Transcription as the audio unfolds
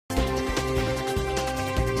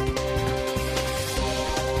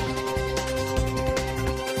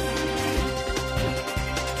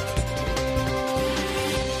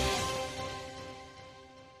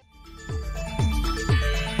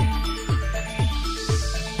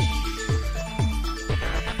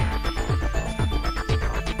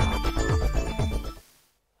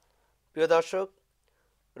প্রিয় দর্শক,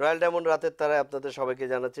 royal diamond রাতের তারায় আপনাদের সবাইকে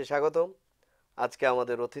জানাচ্ছি স্বাগতম। আজকে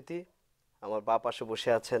আমাদের অতিথি আমার বাঁ পাশে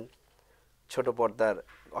বসে আছেন ছোট পর্দার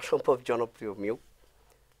অসম্ভব জনপ্রিয় মিউ,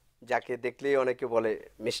 যাকে দেখলেই অনেকে বলে,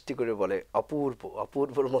 মিষ্টি করে বলে অপূর্ব,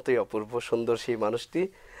 অপূর্বর মতোই অপূর্ব সুন্দর সেই মানুষটি।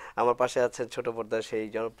 আমার পাশে আছেন ছোট পর্দার সেই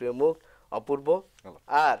জনপ্রিয় মুখ অপূর্ব।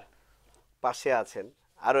 আর পাশে আছেন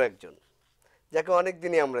আরও একজন, যাকে অনেক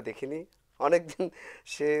দিনই আমরা দেখিনি, অনেক দিন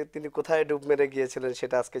তিনি কোথায় ডুব মেরে গিয়েছিলেন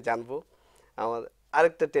সেটা আজকে জানবো। আমার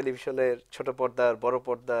আরেকটা টেলিভিশনের ছোট পর্দার বড়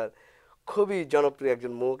পর্দার খুবই জনপ্রিয়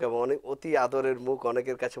একজন মুখ এবং অনেক অতি আদরের মুখ,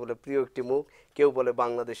 অনেকের কাছে বলে প্রিয় একটি মুখ, কেউ বলে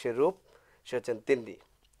বাংলাদেশের রূপ। সে হচ্ছেন তিন্নি।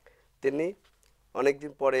 তিন্নি,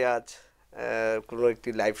 অনেকদিন পরে আজ কোনো একটি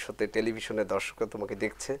লাইভ শোতে টেলিভিশনে দর্শকরা তোমাকে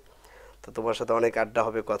দেখছে, তো তোমার সাথে অনেক আড্ডা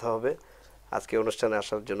হবে, কথা হবে। আজকে অনুষ্ঠানে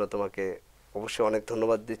আসার জন্য তোমাকে অবশ্যই অনেক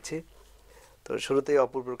ধন্যবাদ দিচ্ছি। তো শুরুতেই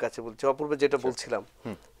অপূর্বর কাছে বলছি, অপূর্ব যেটা বলছিলাম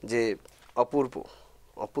যে অপূর্ব,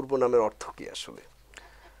 অপূর্ব নামের অর্থ কি আসলে?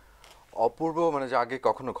 অপূর্ব মানে যা আগে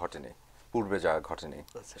কখনো ঘটেনি, পূর্বে যা ঘটেনি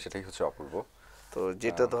সেটাই হচ্ছে অপূর্ব। তো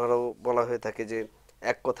যেটা ধরো বলা হয়ে থাকে যে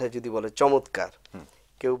এক কথায় যদি বলে চমৎকার,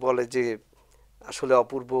 কেউ বলে যে আসলে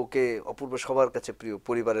অপূর্বকে, অপূর্ব সবার কাছে প্রিয়,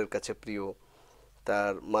 পরিবারের কাছে প্রিয়,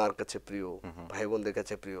 তার মার কাছে প্রিয়, ভাই বোনদের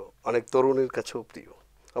কাছে প্রিয়, অনেক তরুণীর কাছেও প্রিয়,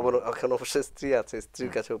 আবার এখন অবশ্যই স্ত্রী আছে,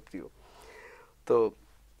 স্ত্রীর কাছেও প্রিয়। তো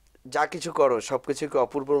যা কিছু করো সব কিছু কি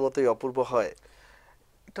অপূর্বর মতোই অপূর্ব হয়?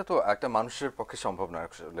 এটা তো একটা মানুষের পক্ষে সম্ভব না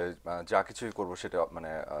আসলে। যা কিছুই করবো সেটা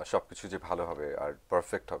মানে সবকিছু যে ভালো হবে আর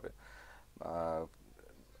পারফেক্ট হবে,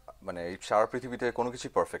 মানে এই সারা পৃথিবীতে কোনো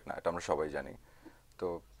কিছুই পারফেক্ট না, এটা আমরা সবাই জানি। তো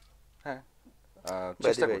হ্যাঁ,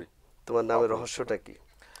 চেষ্টা করি। তোমার নামের রহস্যটা কি?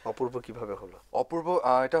 অপূর্ব কিভাবে হলো? অপূর্ব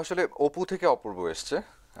এটা আসলে অপু থেকে অপূর্ব এসছে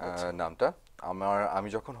নামটা। আমি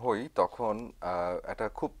যখন হই তখন একটা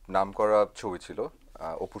খুব নামকরা ছবি ছিল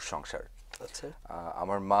অপুর সংসার। আচ্ছা,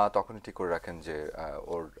 আমার মা তখনই ঠিক করে রাখেন যে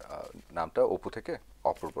ওর নামটা অপু থেকে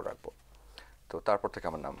অপূর্ব রাখবো। তো তারপর থেকে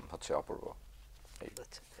আমার নাম হচ্ছে অপূর্ব।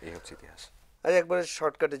 এই হচ্ছে ইতিহাস। আর একবারে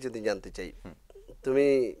শর্টকাটে যদি জানতে চাই, তুমি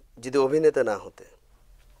যদি অভিনেতা না হতে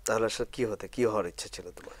তাহলে আসলে কি হতে, কি হওয়ার ইচ্ছা ছিল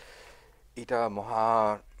তোমার? এটা মহা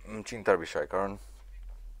চিন্তার বিষয়, কারণ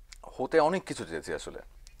হতে অনেক কিছু চেয়েছি আসলে,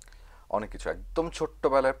 অনেক কিছু। একদম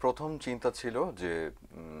ছোট্টবেলায় প্রথম চিন্তা ছিল যে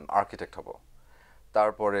আর্কিটেক্ট হব।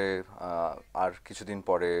 তারপরে আর কিছুদিন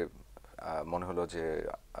পরে মনে হলো যে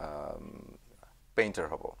পেইন্টার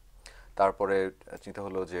হব। তারপরে চিন্তা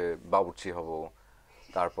হলো যে বাবুর্চি হব।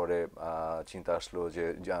 তারপরে চিন্তা আসলো যে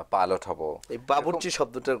পাইলট হব। এই বাবুর্চি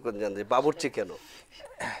শব্দটার কোন জানতে, বাবুর্চি কেন?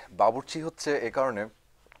 বাবুর্চি হচ্ছে এই কারণে,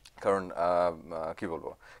 কারণ কি বলবো,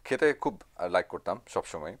 খেতে খুব লাইক করতাম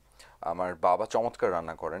সবসময়। আমার বাবা চমৎকার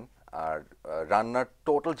রান্না করেন, আর রান্নার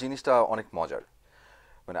টোটাল জিনিসটা অনেক মজার।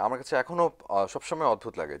 মানে আমার কাছে এখনো সবসময়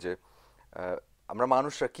অদ্ভুত লাগে যে আমরা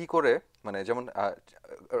মানুষরা কি করে, মানে যেমন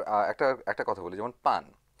একটা একটা কথা বলি, যেমন পান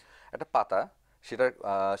একটা পাতা,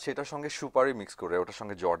 সেটার সঙ্গে সুপারি মিক্স করে, ওটার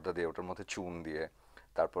সঙ্গে জর্দা দিয়ে, ওটার মধ্যে চুন দিয়ে,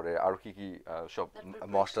 তারপরে আরও কি কি সব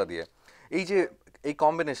মশলা দিয়ে, এই যে এই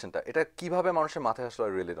কম্বিনেশনটা, এটা কিভাবে মানুষের মাথায় আসলো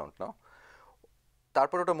আই রিয়েলি ডোন্ট নো।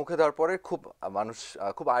 তারপর ওটা মুখে দেওয়ার পরে খুব মানুষ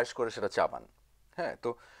খুব আয়েশ করে সেটা চাবান। হ্যাঁ, তো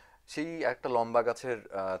সেই একটা লম্বা গাছের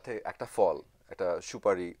একটা ফল, একটা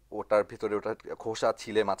সুপারি, ওটার ভিতরে ওটা খোসা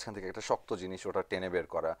ছিলে মাঝখান থেকে একটা শক্ত জিনিস ওটা টেনে বের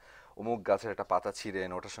করা, অমুক গাছের একটা পাতা ছিঁড়ে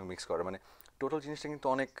এনে ওটার সঙ্গে মিক্স করা, মানে টোটাল জিনিসটা কিন্তু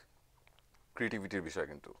অনেক ক্রিয়েটিভিটির বিষয়।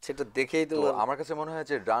 কিন্তু সেটা দেখেই তো আমার কাছে মনে হয়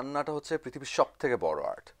যে রান্নাটা হচ্ছে পৃথিবীর সব থেকে বড়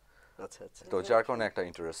আর্ট। আচ্ছা আচ্ছা, তো যার কারণে একটা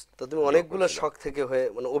ইন্টারেস্ট। তো তুমি অনেকগুলো শখ থেকে হয়ে,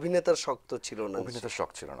 মানে অভিনেতার শখ তো ছিল না? অভিনেতার শখ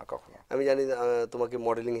ছিল না কখনো। আমি জানি তোমাকে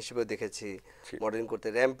মডেলিং হিসেবে দেখেছি, মডেলিং করতে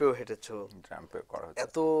র্যাম্পেও হেঁটেছো, র্যাম্পে করা হয়েছে।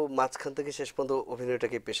 এত মাঝখান থেকে শেষ পর্যন্ত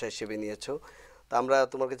অভিনয়টাকে পেশা হিসেবে নিয়েছো। তা আমরা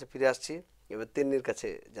তোমার কাছে ফিরে আসছি, এবার তিন্নির কাছে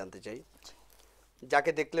জানতে চাই,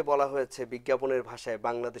 যাকে দেখলে বলা হয়েছে বিজ্ঞাপনের ভাষায়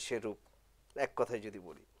বাংলাদেশের রূপ, এক কথায় যদি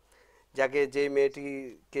বলি, যাকে যেই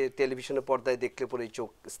মেয়েটিকে টেলিভিশনে পর্দায় দেখলে পরেই চোখ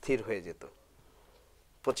স্থির হয়ে যেত,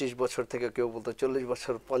 25 বছর থেকে কেউ বলতো 40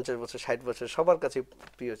 বছর, 50 বছর, 60 বছর, সবার কাছে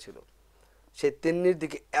প্রিয় ছিল, সেই তিন্নির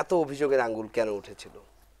দিকে এত অভিযোগের আঙ্গুল কেন উঠেছিল?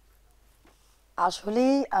 আসলে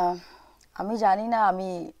আমি জানি না আমি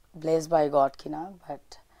ব্লেসড বাই গড কিনা, বাট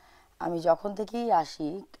আমি যখন থেকেই আসি,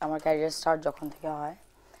 আমার ক্যারিয়ার স্টার্ট যখন থেকে হয়,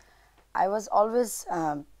 আই ওয়াজ অলওয়েজ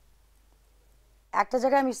একটা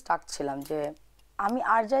জায়গায় আমি স্টাক ছিলাম যে আমি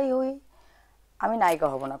আর যাই হই, আমি নায়িকা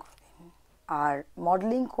হব না কোনোদিন। আর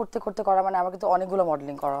মডেলিং করতে করতে করা, মানে আমাকে তো অনেকগুলো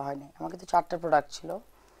মডেলিং করা হয়নি, আমাকে তো 4টা প্রোডাক্ট ছিল।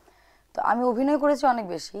 তো আমি অভিনয় করেছি অনেক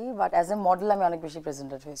বেশি, বাট অ্যাজ এ মডেল আমি অনেক বেশি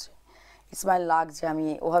প্রেজেন্টেড হয়েছি। ইটস মাই লাক যে আমি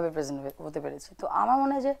ওভাবে প্রেজেন্ট হতে পেরেছি। তো আমার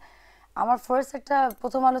মনে হয় যে আমার ফার্স্ট একটা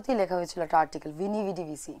প্রথম আলোতেই লেখা হয়েছিল একটা আর্টিকেল, ভিনি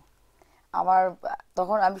ভিডিভিসি। আমার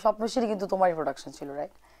তখন আমি স্বপ্নশ্রী, কিন্তু তোমারই প্রোডাকশন ছিল,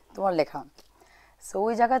 রাইট? তোমার লেখা। সো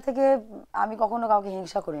ওই জায়গা থেকে আমি কখনো কাউকে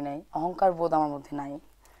হিংসা করি নাই, অহংকার বোধ আমার মধ্যে নাই।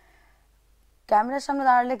 ক্যামেরার সামনে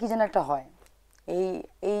দাঁড়ালে কি যেন একটা হয়, এই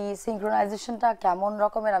এই সিঙ্ক্রোনাইজেশনটা কেমন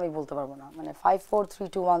রকমের আমি বলতে পারবো না। মানে 5 4 3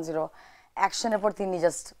 2 1 0 অ্যাকশনের পর তিনি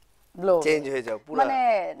জাস্ট ব্লো চেঞ্জ হয়ে যাও পুরো। মানে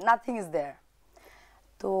নাথিং ইজ দেয়ার।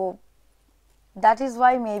 তো দ্যাট ইজ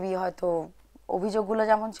ওয়াই মেবি হয়তো অভিযোগগুলো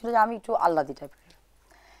যেমন ছিল যে আমি একটু আল্লাদি টাইপের,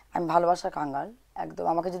 আমি ভালোবাসার কাঙ্গাল একদম।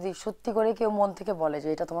 আমাকে যদি সত্যি করে কেউ মন থেকে বলে যে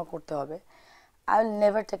এটা তোমার করতে হবে, I will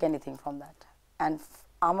never take anything from that. And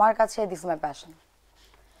আমার কাছে দিস মাই প্যাশন,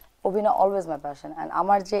 অভিনয় অলওয়েজ মাই প্যাশন। অ্যান্ড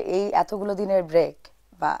আমার যে এই এতগুলো দিনের ব্রেক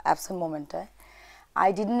বা অ্যাবসেন্ট মোমেন্টে I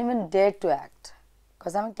didn't even dare to act,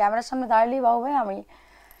 because আমি ক্যামেরার সামনে দাঁড়ালেই বাবু ভাই আমি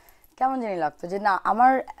কেমন জানি লাগতো যে না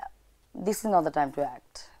আমার this is not the time to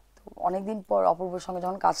act. তো অনেকদিন পর অপূর্বর সঙ্গে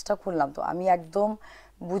যখন কাজটা করলাম, তো আমি একদম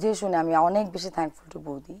বুঝে শুনে আমি অনেক বেশি থ্যাঙ্কফুল টু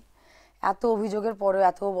বৌদি। এত অভিযোগের পরেও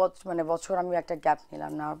এত মানে বছর আমি একটা গ্যাপ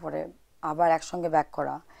নিলাম, নেওয়ার পরে আবার একসঙ্গে ব্যাক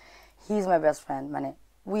করা। He is my best friend, মানে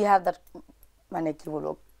উই হ্যাভ দ্যাট, মানে কি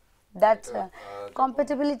বলবো, দ্যাট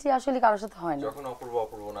কম্পেটেবিলিটি আসলে কারোর সাথে হয় না। যখন অপূর্ব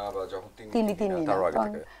অপূর্ব না বা যখন তিনি তিনি তার আগে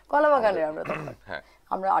থেকে কলা বাগানে আমরা তখন হ্যাঁ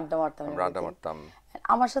আমরা আড্ডা মারতাম, আমরা আড্ডা মারতাম।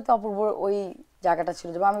 আমার সাথে অপূর্বর ওই জায়গাটা ছিল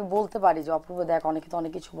যে আমি বলতে পারি যে অপূর্ব দেখ অনেকে তো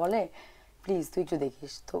অনেক কিছু বলে, প্লিজ তুই একটু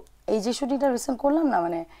দেখিস। তো এই যে শুটিংটা রিসেন্ট করলাম না,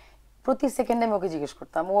 মানে প্রতি সেকেন্ডে আমি ওকে জিজ্ঞেস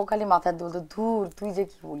করতাম, ও খালি মাথায় দিয়ে বলতো ধুর তুই যে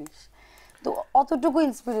কি বলিস। তো অতটুকু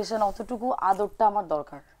ইন্সপিরেশন, অতটুকু আদরটা আমার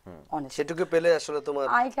দরকার অনেক, সেটুকু পেলে আসলে তোমার।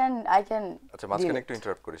 আই ক্যান আচ্ছা মাঝখানে একটু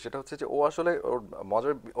ইন্টারাপ্ট করি, সেটা হচ্ছে যে ও আসলে ওর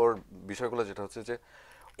মজার ওর বিষয়গুলো যেটা হচ্ছে যে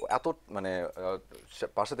ও এত মানে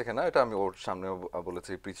পাশে দেখে না, এটা আমি ওর সামনেও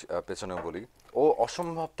বলেছি পেছনেও বলি, ও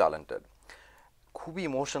অসম্ভব ট্যালেন্টেড। খুবই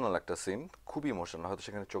ইমোশনাল একটা সিন, খুবই ইমোশনাল, হয়তো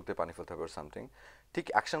সেখানে চোখ দিয়ে পানি ফেলতে হবে সামথিং। ঠিক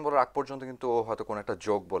অ্যাকশন বলার আগ পর্যন্ত কিন্তু ও হয়তো কোনো একটা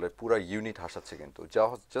জোক বলে পুরো ইউনিট হাসাচ্ছে, কিন্তু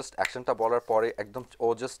জাস্ট অ্যাকশনটা বলার পরে একদম ও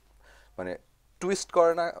জাস্ট মানে টুইস্ট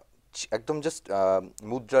করে না, একদম জাস্ট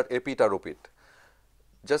মুদ্রার এপিট আর ওপিট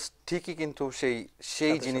জাস্ট ঠিকই, কিন্তু সেই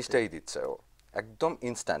সেই জিনিসটাই দিচ্ছে ও একদম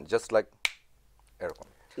ইনস্ট্যান্ট, জাস্ট লাইক এরকম।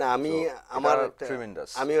 না আমি So, আমার এটা একটা-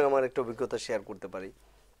 tremendous। আমিও আমার একটা অভিজ্ঞতা শেয়ার করতে পারি।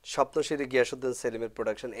 স্বপ্নশ্রী গিয়াসুদ্দিন সেলিমের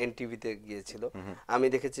প্রোডাকশন এনটিভিতে গিয়েছিল, আমি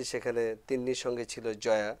দেখেছি সেখানে তিন্নির সঙ্গে ছিল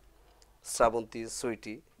জয়া, শ্রাবন্তী,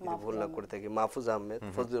 সুইটি যদি ভুল না করে থাকি, মাহফুজ আহমেদ,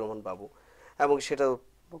 ফজলুর রহমান বাবু। এবং সেটা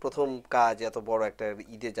প্রথম কাজ, এত বড় একটা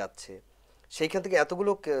ঈদে যাচ্ছে, সেইখান থেকে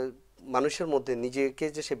এতগুলো মানুষের মধ্যে নিজেকে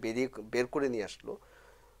যে সে বের করে নিয়ে আসলো,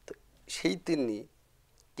 তো সেই তিন্নি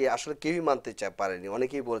কে আসলে কেউই মানতে পারেনি।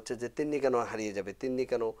 অনেকেই বলছে যে তিন্নি কেন হারিয়ে যাবে, তিন্নি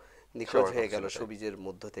কেন নিখোঁজ হয়ে গেল সবিজের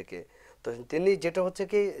মধ্য থেকে। তো তিন্নি যেটা হচ্ছে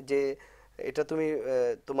কি যে এটা তুমি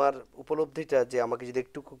তোমার উপলব্ধিটা যে আমাকে যদি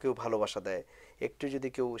একটু কেউ ভালোবাসা দেয়, একটু যদি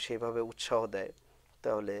কেউ সেইভাবে উৎসাহ দেয়,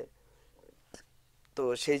 তাহলে তো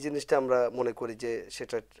সেই জিনিসটা আমরা মনে করি যে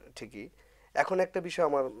সেটা ঠিকই। এখন একটা বিষয়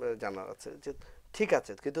আমার জানার আছে যে ঠিক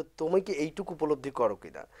আছে, কিন্তু তুমি কি এইটুকু উপলব্ধি করো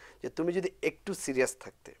কিনা যে তুমি যদি একটু সিরিয়াস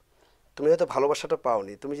থাকতে, তুমি হয়তো ভালোবাসাটা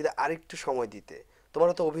পাওনি, তুমি যদি আরেকটু সময় দিতে, তোমার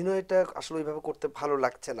হয়তো অভিনয়টা আসলে ওইভাবে করতে ভালো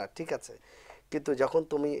লাগছে না, ঠিক আছে, কিন্তু যখন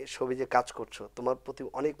তুমি ছবিতে কাজ করছো, তোমার প্রতি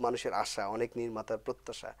অনেক মানুষের আশা, অনেক নির্মাতার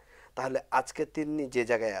প্রত্যাশা, তাহলে আজকে তিনি যে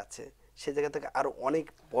জায়গায় আছে সে জায়গা থেকে আরো অনেক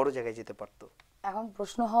বড় জায়গায় যেতে পারতো। এখন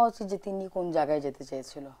প্রশ্ন হওয়া উচিত যে তিনি কোন জায়গায় যেতে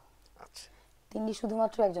চেয়েছিল। আচ্ছা, তিনি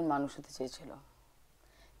শুধুমাত্র একজন মানুষ হতে চেয়েছিল,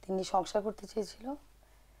 তিনি সংসার করতে চেয়েছিল,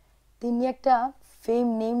 তিনি একটা ফেম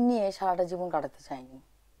নেম নিয়ে সারাটা জীবন কাটাতে চায়নি।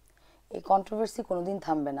 এই কন্ট্রোভার্সি কোনোদিন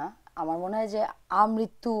থামবে না। আমার মনে হয় যে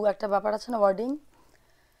আমৃত্যু একটা ব্যাপার আছে না, ওয়ার্ডিং,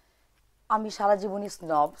 আমি সারা জীবনই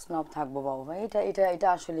স্নব স্নব থাকবো বাবু ভাই, এটা এটা এটা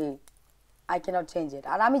আসলে আই ক্যানট চেঞ্জ ইট।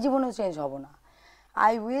 আর আমি জীবনেও চেঞ্জ হব না।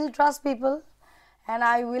 I will trust people and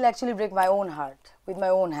I will actually break my own heart with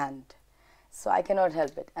my own hand. So I cannot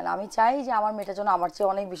help it. And আমি চাই যে আমার মেয়েটা যেন আমার চেয়ে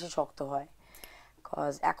অনেক বেশি শক্ত হয়।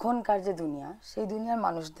 কজ এখনকার যে দুনিয়া, সেই দুনিয়ার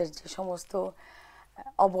মানুষদের যে সমস্ত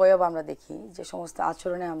অবয়ব আমরা দেখি, যে সমস্ত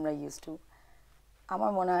আচরণে আমরা ইউজ টু,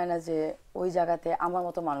 আমার মনে হয় না যে ওই জায়গাতে আমার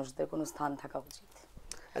মতো মানুষদের কোনো স্থান থাকা উচিত।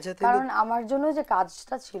 আচ্ছা, কারণ আমার জন্য যে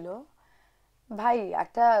কাজটা ছিল, ভাই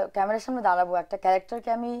একটা ক্যামেরার সামনে দাঁড়াবো, একটা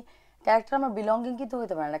ক্যারেক্টার আমার বিলঙ্গিং কিন্তু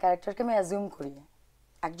হতে পারে না, ক্যারেক্টারকে আমি অ্যাজিউম করি।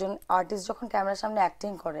 একজন আর্টিস্ট যখন ক্যামেরার সামনে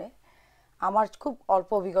অ্যাক্টিং করে, আমার খুব অল্প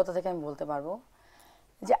অভিজ্ঞতা থেকে আমি বলতে পারবো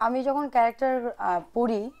যে আমি যখন ক্যারেক্টার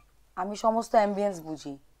পড়ি, আমি সমস্ত অ্যাম্বিয়েন্স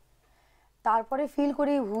বুঝি, তারপরে ফিল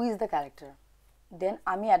করি হু ইজ দ্য ক্যারেক্টার, দেন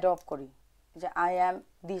আমি অ্যাডপ্ট করি যে I am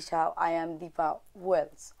Disha, I am Dipa,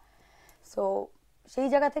 Wales. So সেই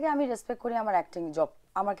জায়গা থেকে আমি রেসপেক্ট করি আমার অ্যাক্টিং জব,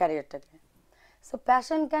 আমার ক্যারিয়ারটাকে। So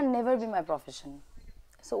passion can never be my profession.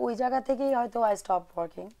 So ওই জায়গা থেকেই হয়তো আই স্টপ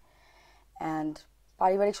ওয়ার্কিং। অ্যান্ড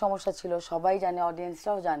পারিবারিক সমস্যা ছিল, সবাই জানে,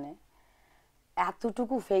 অডিয়েন্সরাও জানে,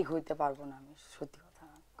 এতটুকু ফেক হইতে পারবো না আমি, সত্যি কথা।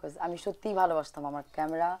 বিকজ আমি সত্যিই ভালোবাসতাম আমার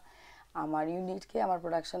ক্যামেরা, আমার ইউনিটকে, আমার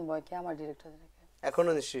প্রোডাকশন বয়কে, আমার ডিরেক্টরদেরকে।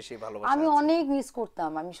 এখনো নিশ্চয়ই সেই ভালোবাসা আমি আছে। অনেক মিস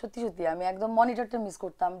করতাম, আমি সত্যি সত্যি আমি একদম মনিটরটা মিস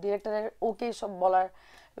করতাম, ডিরেক্টরের ওকে সব বলার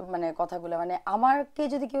মানে কথাগুলো, মানে আমাকে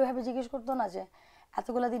যদি কেউ এভাবে জিজ্ঞেস করতো না যে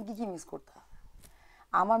এতগুলা দিন কি কি মিস করতা,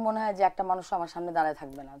 আমার মনে হয় যে একটা মানুষ আমার সামনে দাঁড়ায়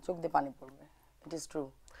থাকবে না, চোখ দিয়ে পানি পড়বে। It is true.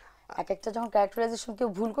 এক একটা যখন ক্যারেক্টারাইজেশন কেউ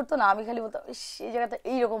ভুল করতো না, আমি খালি বলতাম ইস এই জায়গাটা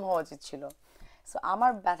এইরকম হওয়া উচিত ছিল। সো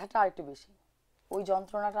আমার ব্যথাটা আরেকটু বেশি, ওই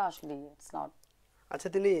যন্ত্রণাটা আসলে ইটস নট। আচ্ছা,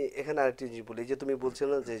 তিনি এখানে আরেকটি জিনিস বলি, যে তুমি বলছিলে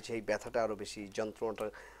না যে সেই ব্যথাটা আরো বেশি, যন্ত্রণাটা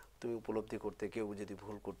তুমি উপলব্ধি করতে, কেউ যদি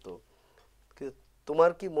ভুল করতো। কিন্তু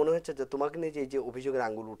তোমার কি মনে হচ্ছে যে তোমাকে নিয়ে যে এই যে অভিযোগের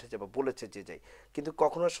আঙ্গুল উঠেছে বা বলেছে যে যাই, কিন্তু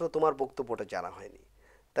কখনো আসলে তোমার বক্তব্যটা জানা হয়নি,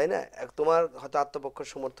 তাই না? তোমার হয়তো আত্মপক্ষ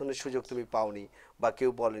সমর্থনের সুযোগ তুমি পাওনি বা কেউ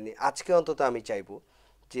বলেনি। আজকে অন্তত আমি চাইবো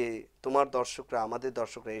যে তোমার দর্শকরা, আমাদের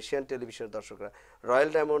দর্শকরা, এশিয়ান টেলিভিশনের দর্শকরা, রয়্যাল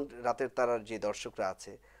ডায়মন্ড রাতের তারার যে দর্শকরা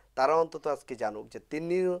আছে, তারা অন্তত আজকে জানুক যে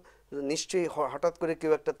তিনিও নিশ্চয়ই হঠাৎ করে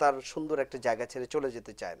কেউ একটা তার সুন্দর একটা জায়গা ছেড়ে চলে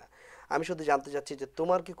যেতে চায় না। আমি শুধু জানতে চাচ্ছি যে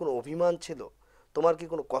তোমার কি কোনো অভিমান ছিল, তোমার কি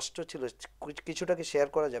কোনো কষ্ট ছিল, কিছুটা কি শেয়ার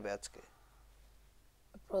করা যাবে আজকে?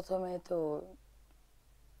 প্রথমে তো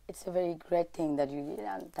it's a very great thing that you did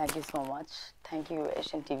and thank you so much. Thank you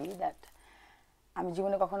Asian TV that আমি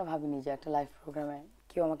জীবনে কখনো ভাবিনি যে একটা লাইভ প্রোগ্রামে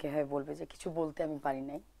কেউ আমাকে এভাবে বলবে যে কিছু বলতে আমি পারি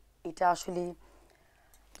নাই। এটা আসলে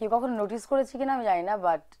কেউ কখনো নোটিস করেছে কিনা আমি জানি না,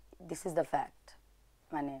 but this is the fact.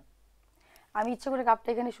 মানে আমি ইচ্ছে করে কাপটা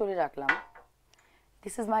এখানে সরিয়ে রাখলাম,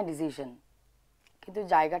 দিস ইজ মাই ডিসিশন, কিন্তু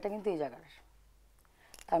জায়গাটা কিন্তু এই জায়গার।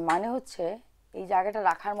 তার মানে হচ্ছে এই জায়গাটা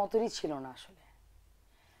রাখার মতোই ছিল না আসলে।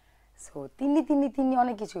 সো তিনি তিনি তিনি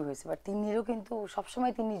অনেক কিছু হয়েছে, বাট তিন্নিরও কিন্তু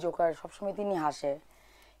সবসময় তিনি জোকার, সবসময় তিনি হাসে।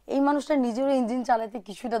 এই মানুষটার নিজেরও ইঞ্জিন চালাতে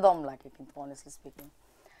কিছুটা দম লাগে, কিন্তু অনেস্টলি স্পিকিং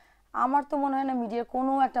আমার তো মনে হয় না মিডিয়ার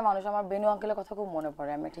কোনো একটা মানুষ, আমার বেনু আঙ্কেলের কথা খুব মনে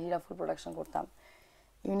পড়ে, আমি একটা হিরাফুল প্রোডাকশন করতাম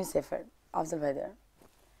ইউনিসেফের, আফজল ভাইদের।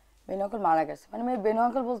 বেনু আঙ্কেল মারা গেছে, মানে বেনু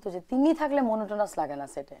আঙ্কেল বলতো যে তিনি থাকলে মনোটোনাস লাগে না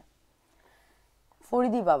সেটে।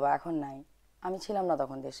 ফরিদি বাবা এখন নাই, আমি ছিলাম না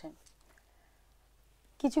তখন দেশে।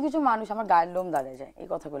 কিছু কিছু মানুষ আমার গায়ের লোম দাঁড়িয়ে যায় এই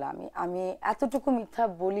কথাগুলো। আমি আমি এতটুকু মিথ্যা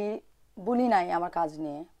বলি নাই আমার কাজ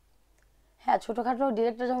নিয়ে। হ্যাঁ, ছোটখাটো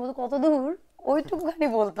ডিরেক্টর যখন বলতো কত দূর, ওইটুকুখানি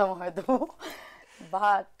বলতাম হয়তো,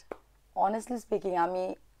 বাট অনেস্টলি স্পিকিং আমি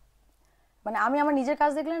মানে আমি আমার নিজের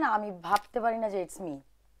কাজ দেখলে না আমি ভাবতে পারি না যে ইটস মি,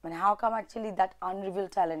 মানে how come actually that আনরিভিল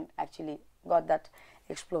talent actually goat that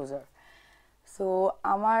এক্সপ্লোজার। So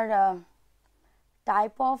আমার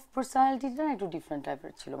টাইপ অফ পার্সোনালিটিটা না একটু ডিফারেন্ট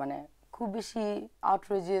টাইপের ছিল, মানে খুব বেশি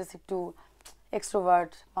আউটরেজিয়াস, একটু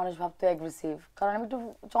এক্সট্রোভার্ট, মানুষ ভাবতো অ্যাগ্রেসিভ, কারণ আমি একটু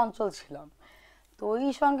চঞ্চল ছিলাম। তো ওই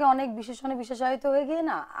সঙ্গে অনেক বিশেষণে বিশেষায়িত হয়ে গিয়ে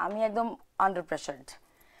না আমি একদম আন্ডার প্রেশার্ড।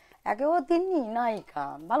 একেও তিন্নি নায়িকা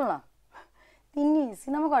ভালো না, তিন্নি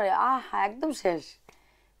সিনেমা করে একদম শেষ,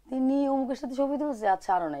 তিন্নি অমুকের সাথে ছবি তুলছে, আচ্ছা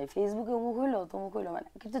আরও নাই, ফেসবুকে অমুক হইলো তমুক হইলো, মানে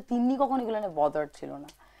কিন্তু তিন্নি কখনো এগুলো না বদার ছিল না।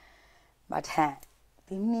 বাট হ্যাঁ,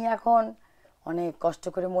 তিন্নি এখন অনেক কষ্ট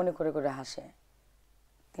করে মনে করে করে হাসে।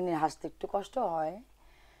 তিনি হাসতে একটু কষ্ট হয়,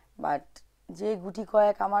 বাট যে গুটি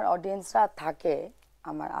কয়েক আমার অডিয়েন্সরা থাকে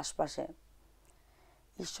আমার আশপাশে,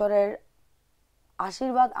 ঈশ্বরের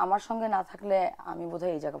আশীর্বাদ আমার সঙ্গে না থাকলে আমি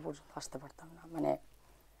বোধহয় এই জায়গা পর্যন্ত আসতে পারতাম না। মানে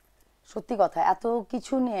সত্যি কথা, এত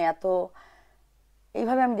কিছু নিয়ে এত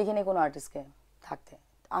এইভাবে আমি দেখি নাই কোনো আর্টিস্টকে থাকতে।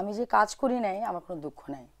 আমি যে কাজ করি নাই আমার কোনো দুঃখ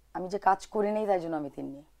নাই, আমি যে কাজ করি নাই তাই জন্য আমি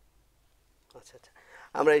তিন্নি। আচ্ছা আচ্ছা,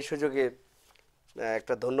 আমরা এই সুযোগে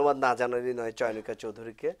একটা ধন্যবাদ না জানারই নয় চয়নিকা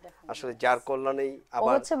চৌধুরীকে, আসলে যার কল্যাণেই ও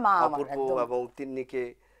আবার হচ্ছে মা আমার অপূর্ব একদম। এবং তিন্নিকে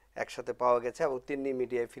একসাথে পাওয়া গেছে এবং তিন্নি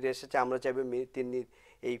মিডিয়ায় ফিরে এসেছে। আমরা চাইবো তিন্নির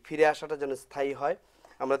এই ফিরে আসাটা যেন স্থায়ী হয়।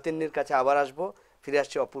 আমরা তিন্নির কাছে আবার আসবো, ফিরে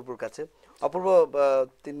আসছি অপূর্বর কাছে। অপূর্ব,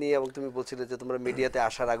 তিন্নি এবং তুমি বলছিলে যে তোমরা মিডিয়াতে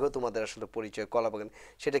আসার আগেও তোমাদের আসলে পরিচয় কলাবাগান,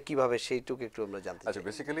 সেটা কিভাবে, সেইটুকু একটু আমরা জানতে আচ্ছা, চাই।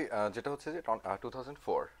 বেসিক্যালি যেটা হচ্ছে যে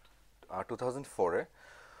 2004-এ,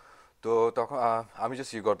 তো তখন আমি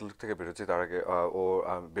জাস্ট ইউগডলুক থেকে বেরোচ্ছি। তার আগে ও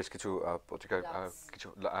বেশ কিছু পত্রিকা, কিছু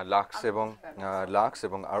লাক্স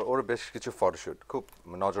এবং আর ওর বেশ কিছু ফটোশ্যুট খুব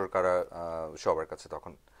নজর কাড়া সবার কাছে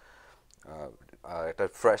তখন। একটা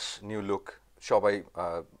ফ্রেশ নিউ লুক, সবাই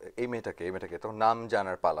এই মেয়েটাকে তখন নাম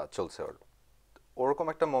জানার পালা চলছে ওর। ওরকম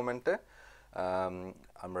একটা মোমেন্টে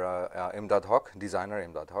আমরা এমদাদ হক, ডিজাইনার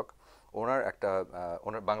এমদাদ হক, ওনার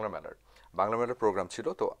বাংলা মেলার প্রোগ্রাম ছিল।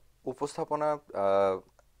 তো উপস্থাপনা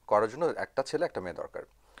করার জন্য একটা ছেলে একটা মেয়ে দরকার।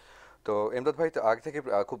 তো এমদাদ ভাই তো আগে থেকে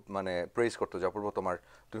খুব মানে প্রেইজ করতো যে অপূর্ব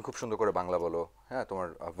তুমি খুব সুন্দর করে বাংলা বলো, হ্যাঁ তোমার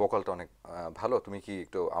ভোকালটা অনেক ভালো, তুমি কি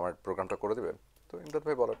একটু আমার প্রোগ্রামটা করে দেবে? তো এমদাদ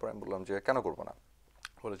ভাই বলার পর আমি বললাম যে কেন করবো না,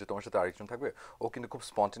 বলে যে তোমার সাথে আরেকজন থাকবে, ও কিন্তু খুব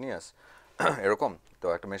স্পন্টেনিয়াস এরকম, তো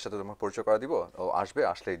একটা মেয়ের সাথে তোমার পরিচয় করা দিব, ও আসবে,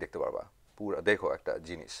 আসলেই দেখতে পারবা, পুরো দেখো একটা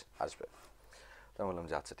জিনিস আসবে। তো আমি বললাম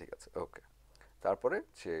যে আচ্ছা ঠিক আছে, ওকে। তারপরে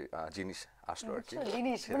সে জিনিস আসলো আর কি,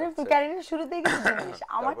 জিনিস সে মানে হচ্ছে- ক্যারিয়ারের শুরুতেই কিন্তু জিনিস,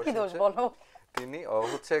 আমার তারপর কি সে দোষ হচ্ছে- বলো? তিনি ও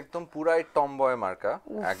হচ্ছে একদম পুরাই টমবয় মার্কা,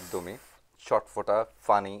 একদমই শর্টফোটা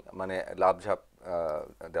ফানি, মানে লাভঝাপ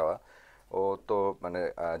দেওয়া। ও তো মানে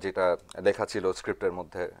যেটা লেখা ছিল স্ক্রিপ্টের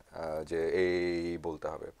মধ্যে যে এই বলতে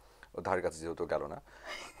হবে, ও ধারে কাছে যেহেতু গেল না,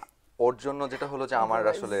 ওর জন্য যেটা হলো যে আমার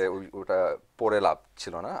আসলে ওটা পড়ে লাভ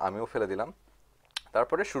ছিল না, আমিও ফেলে দিলাম।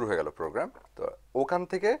 তারপরে শুরু হয়ে গেল প্রোগ্রাম। তো ওখান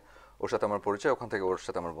থেকে ওর সাথে আমার পরিচয়, ওখান থেকে ওর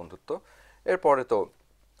সাথে আমার বন্ধুত্ব। এরপরে তো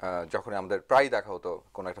যখন আমাদের প্রায় দেখা হতো,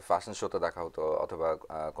 কোনো একটা ফ্যাশন শোতে দেখা হতো অথবা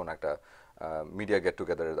কোনো একটা মিডিয়া গেট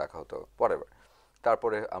টুগেদারে দেখা হতো পরে।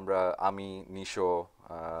 তারপরে আমি, নিশো,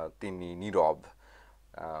 তিন্নি, নীরব,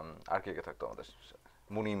 আর কে কে থাকতো আমাদের,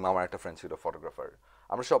 মুনিম আমার একটা ফ্রেন্ড ছিল ফটোগ্রাফার,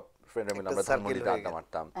 আমরা সব ফ্রেন্ডরা মিলে একটা আমরা সার্কেল ধানমন্ডিতে হয়ে আড্ডা গেল।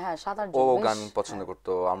 মারতাম। হ্যাঁ 7-8 ও জন বেশ, গান পছন্দ হ্যাঁ।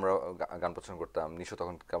 করতো, আমরা গান পছন্দ করতাম। নিশো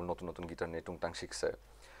তখন কেমন নতুন নতুন গিটার নিয়ে টুংটাং শিখছে।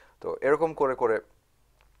 তো এরকম করে করে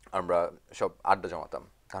আমরা সব আড্ডা জমাতাম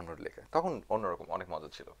ধানমন্ডি লেকে। তখন অন্যরকম অনেক মজা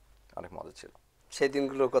ছিল, অনেক মজা ছিল। সেই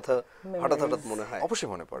দিনগুলোর কথা হঠাৎ হঠাৎ Memories. মনে হয়। অবশ্যই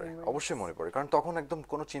মনে পড়ে, অবশ্যই মনে পড়ে, কারণ তখন একদম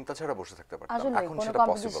কোনো চিন্তা ছাড়া বসে থাকতে পারতাম, আসলে এখন কোনো সেটা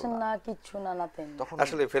পসিবল কম্পিটিশন না। না, কিচ্ছু না, নাথিং। তখন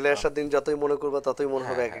আসলে ফেলে আসার দিন যতই মনে করবে ততই মনে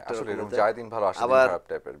হবে হ্যাঁ, এক হ্যাঁ, একটা আসলে এরকম রকমের। যায় দিন ভালো আসে দিন আবার খারাপ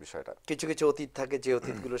টাইপের বিষয়টা। কিছু কিছু অতীত থাকে যে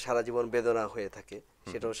অতীতগুলো সারা জীবন বেদনা হয়ে থাকে,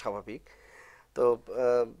 সেটাও স্বাভাবিক। তো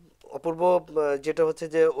অপূর্ব, যেটা হচ্ছে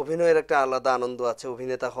যে অভিনয়ের একটা আলাদা আনন্দ আছে,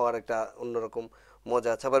 অভিনেতা হওয়ার একটা অন্যরকম মজা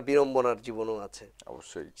আছে, আবার বিড়ম্বনার জীবনও আছে।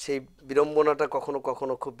 অবশ্যই সেই বিড়ম্বনাটা কখনো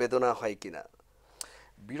কখনো খুব বেদনা হয় কিনা?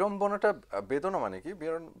 বিড়ম্বনাটা বেদনা মানে কি,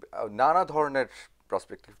 নানা ধরনের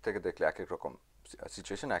পার্সপেক্টিভ থেকে দেখলে এক এক রকম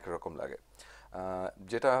সিচুয়েশন এক এক রকম লাগে।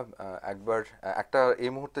 যেটা একবার একটা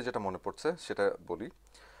এই মুহূর্তে যেটা মনে পড়ছে সেটা বলি।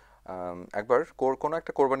 একবার কোনো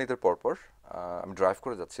একটা কোরবানিদের পরপর আমি ড্রাইভ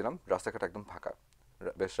করে যাচ্ছিলাম, রাস্তাঘাট একদম ফাঁকা,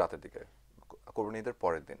 বেশ রাতের দিকে, কোরবানিদের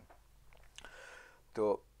পরের দিন। তো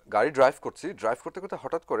গাড়ি ড্রাইভ করছি, ড্রাইভ করতে করতে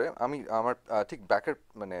হঠাৎ করে আমি আমার ঠিক ব্যাকের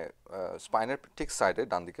মানে স্পাইনের ঠিক সাইডে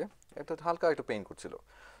ডান দিকে একটা হালকা একটু পেইন করছিল।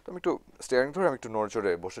 তো আমি একটু স্টিয়ারিং ধরে আমি একটু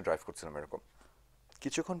নড়ে বসে ড্রাইভ করছিলাম এরকম।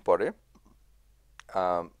 কিছুক্ষণ পরে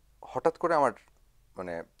হঠাৎ করে আমার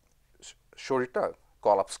মানে শরীরটা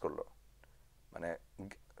কলাপস করলো, মানে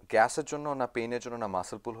গ্যাসের জন্য না পেইনের জন্য না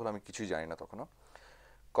মাসেল পুল হলো, আমি কিছুই জানি না তখনও।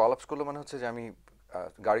 কলাপস করলো মানে হচ্ছে যে আমি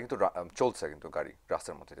গাড়ি কিন্তু চলছে, কিন্তু গাড়ি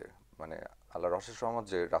রাস্তার মধ্যে দিয়ে, মানে আল্লাহর অশেষ রহমত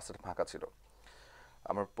যে রাস্তাটা ফাঁকা ছিল।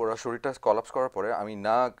 আমার পুরো শরীরটা কলাপস করার পরে আমি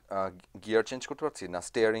না গিয়ার চেঞ্জ করতে পারছি, না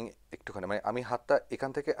স্টিয়ারিং একটুখানি, মানে আমি হাতটা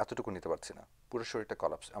এখান থেকে এতটুকু নিতে পারছি না, পুরো শরীরটা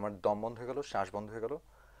কলাপস, আমার দম বন্ধ হয়ে গেল, শ্বাস বন্ধ হয়ে গেল,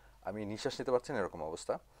 আমি নিঃশ্বাস নিতে পারছি না, এরকম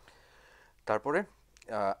অবস্থা। তারপরে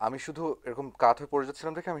আমি শুধু এরকম কাত হয়ে পড়ে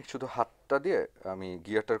যাচ্ছিলাম দেখে আমি শুধু হাতটা দিয়ে আমি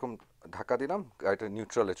গিয়ারটা এরকম ধাক্কা দিলাম, গাড়িটা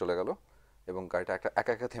নিউট্রালে চলে গেল এবং গাড়িটা একা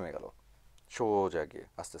একা থেমে গেল সোজা গিয়ে,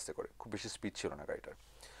 আস্তে আস্তে করে, খুব বেশি স্পিড ছিল না গাড়িটার।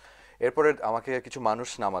 এরপরে আমাকে কিছু মানুষ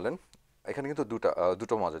নামালেন। এখানে কিন্তু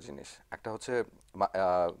দুটো মজার জিনিস, একটা হচ্ছে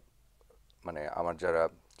মানে আমার যারা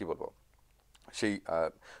কি বলবো সেই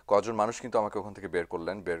কজন মানুষ কিন্তু আমাকে ওখান থেকে বের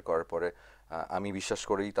করলেন, বের করার পরে আমি বিশ্বাস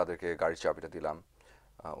করেই তাদেরকে গাড়ির চাবিটা দিলাম।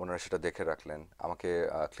 ওনারা সেটা দেখে রাখলেন, আমাকে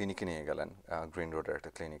ক্লিনিকে নিয়ে গেলেন, গ্রিন রোডের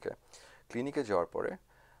একটা ক্লিনিকে যাওয়ার পরে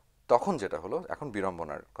তখন যেটা হলো, এখন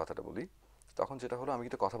বিড়ম্বনার কথাটা বলি, তখন যেটা হলো আমি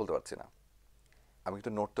কিন্তু কথা বলতে পারছি না, আমি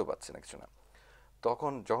কিন্তু নড়তেও পারছি না, কিছু না।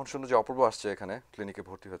 তখন যখন শুনলো যে অপূর্ব আসছে এখানে ক্লিনিকে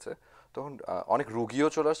ভর্তি হয়েছে, তখন অনেক রুগীও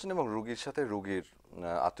চলে আসছেন এবং রুগীর সাথে রুগীর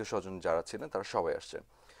আত্মীয় স্বজন যারা ছিলেন তারা সবাই আসছেন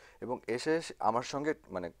এবং এসে আমার সঙ্গে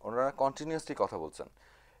মানে ওনারা কন্টিনিউয়াসলি কথা বলছেন।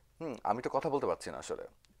 আমি তো কথা বলতে পারছি না আসলে,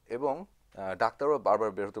 এবং ডাক্তারও বারবার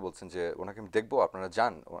বেরোতে বলছেন যে ওনাকে আমি দেখবো, আপনারা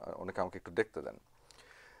যান, ওনাকে আমাকে একটু দেখতে দেন।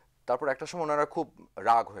 তারপর একটা সময় ওনারা খুব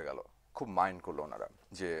রাগ হয়ে গেল, খুব মাইন্ড করলো ওনারা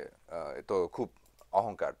যে এ তো খুব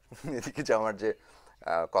অহংকার, এদিকে যে আমার যে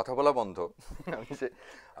কথা বলা বন্ধ,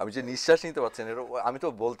 আমি যে নিঃশ্বাস নিতে পারছি না, আমি তো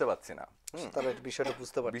বলতে পারছি না। তারা বিষয়টা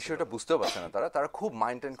বুঝতে পারছে বিষয়টা বুঝতেও পারছে না তারা খুব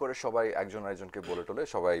মাইন্টেন করে সবাই একজন আরেকজনকে বলে টলে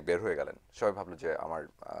সবাই বের হয়ে গেলেন, সবাই ভাবলো যে আমার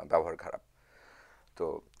ব্যবহার খারাপ। তো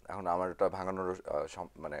এখন আমার ওটা ভাঙানোর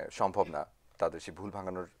মানে সম্ভব না, তাদের সেই ভুল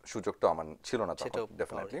ভাঙানোর সুযোগটা আমার ছিল না তখন, সেটাও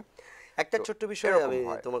ডেফিনেটলি। একটা তো ছোট্ট বিষয় এরকম আমি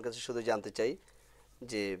হয়। তোমার কাছে শুধু জানতে চাই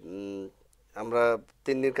যে আমরা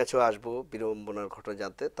তিন্নির কাছেও আসবো বিড়ম্বনার ঘটনা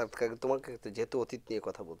জানতে, তার আগে তোমার কাছে যেহেতু অতীত নিয়ে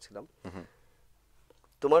কথা বলছিলাম,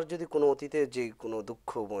 তোমার যদি কোনো অতীতে যে কোনো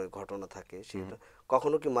দুঃখময় ঘটনা থাকে, সেটা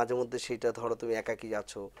কখনো কি মাঝে মধ্যে সেইটা, ধরো তুমি একাকি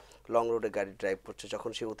আছো, লং রোডে গাড়ি ড্রাইভ করছো, যখন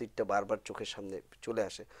সেই অতীতটা বারবার চোখের সামনে চলে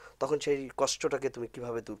আসে, তখন সেই কষ্টটাকে তুমি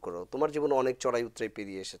কিভাবে দূর করো? তোমার জীবনে অনেক চড়াই উতরাই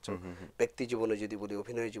পেরিয়ে এসেছো, ব্যক্তি জীবনে যদি বলি,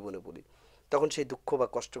 অভিনয় জীবনে বলি, তখন সেই দুঃখ বা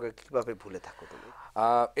কষ্টকে কিভাবে ভুলে থাকো তুমি?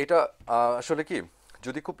 এটা আসলে কি,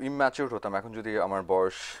 যদি খুব ইম্যাচিউর হতাম, এখন যদি আমার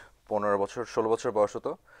বয়স 15 বছর 16 বছর বয়স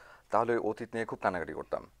হতো, তাহলে অতীত নিয়ে খুব কান্নাকাটি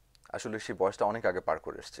করতাম। আসলে সেই বয়সটা অনেক আগে পার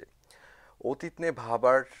করে এসেছি। অতীত নিয়ে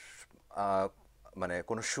ভাবার মানে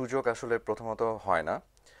কোনো সুযোগ আসলে প্রথমত হয় না,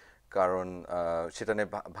 কারণ সেটা নিয়ে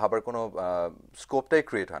ভাবার কোনো স্কোপটাই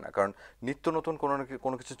ক্রিয়েট হয় না, কারণ নিত্য নতুন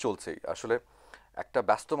কোনো কিছু চলছেই। আসলে একটা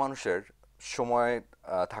ব্যস্ত মানুষের সময়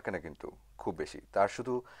থাকে না কিন্তু খুব বেশি, তার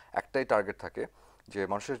শুধু একটাই টার্গেট থাকে, যে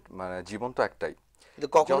মানুষের মানে জীবন তো একটাই। কিন্তু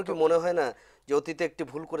কখনো যত কি মনে হয় না যে অতীতে একটি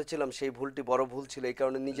ভুল করেছিলাম, সেই ভুলটি বড় ভুল ছিল, এই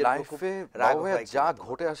কারণে নিজের উপর খুব লাইফে রাগ বাবা হয় যা কিনা তোমার?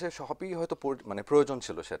 ঘটে আসে সবই হয়তো মানে প্রয়োজন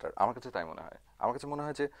ছিল সেটার, আমার কাছে তাই মনে হয়। আমার কাছে মনে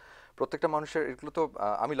হয় যে প্রত্যেকটা মানুষের এগুলো তো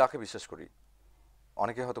আমি লাখে বিশ্বাস করি।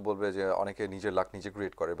 অনেকে হয়তো বলবে যে অনেকে নিজের লাক নিজে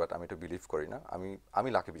ক্রিয়েট করে, বাট আমি এটা বিলিভ করি না। আমি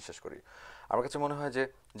লাকে বিশ্বাস করি। আমার কাছে মনে হয় যে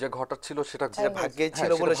যে ঘটার ছিল সেটা সেটা ভাগ্যে হ্যাঁ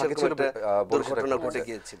ছিল সেটা বলে ভাগ্যে সেরকম ছিল একটা বলে সেটা দুর্ঘটনা ঘটে ঘটেছে।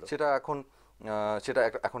 গিয়েছিল। সেটা এখন সেটা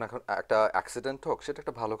এখন এখন একটা অ্যাক্সিডেন্ট হোক, সেটা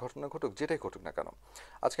একটা ভালো ঘটনা ঘটুক, যেটাই ঘটুক না কেন,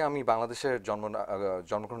 আজকে আমি বাংলাদেশের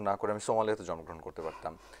জন্মগ্রহণ না করে আমি সোমালিয়াতে জন্মগ্রহণ করতে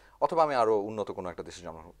পারতাম, অথবা আমি আরো উন্নত কোনো একটা দেশে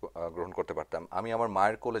জন্মগ্রহণ করতে পারতাম। আমি আমার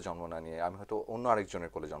মায়ের কোলে জন্ম না নিয়ে আমি হয়তো অন্য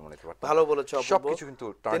আরেকজনের কোলে জন্ম নিতে পারতাম। ভালো বলেছো অপূর্ব। সবকিছু কিন্তু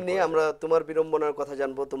টার্ন তেমনি করে আমরা তোমার বিড়ম্বনার কথা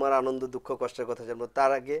জানবো, তোমার আনন্দ দুঃখ কষ্টের কথা জানবো,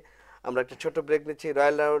 তার আগে আমরা একটা ছোট্ট ব্রেক নিচ্ছি।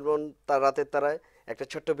 রয়্যাল ডায়মন্ড তার রাতের তারায় একটা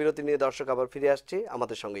ছোট্ট বিরতি নিয়ে দর্শক আবার ফিরে আসছি,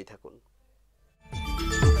 আমাদের সঙ্গেই থাকুন।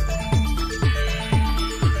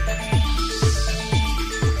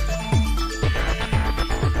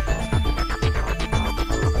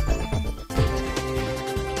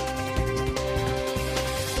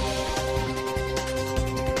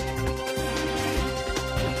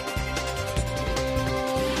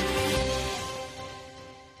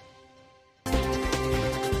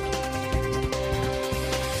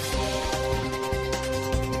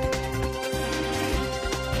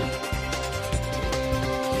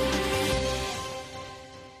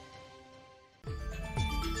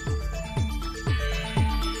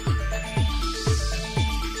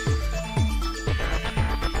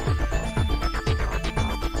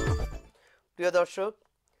 প্রিয় দর্শক,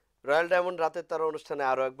 রয়্যাল ডায়মন্ড রাতের তারা অনুষ্ঠানে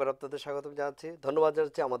আরও একবার আপনাদের স্বাগতম জানাচ্ছি। ধন্যবাদ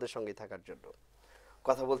জানাচ্ছি আমাদের সঙ্গেই থাকার জন্য।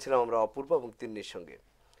 কথা বলছিলাম আমরা অপূর্ব এবং তিন্নির সঙ্গে।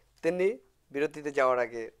 তিন্নি, বিরতিতে যাওয়ার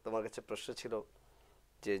আগে তোমার কাছে প্রশ্ন ছিল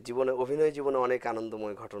যে জীবনে, অভিনয় জীবনে অনেক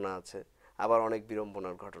আনন্দময় ঘটনা আছে, আবার অনেক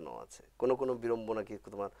বিড়ম্বনার ঘটনাও আছে। কোনো কোনো বিড়ম্বনা কি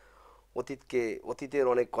তোমার অতীতের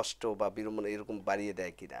অনেক কষ্ট বা বিড়ম্বনা এরকম বাড়িয়ে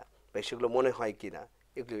দেয় কিনা, বা সেগুলো মনে হয় কিনা,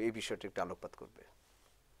 এগুলো এই বিষয়টা একটু আলোকপাত করবে।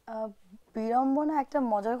 বিড়ম্বনা একটা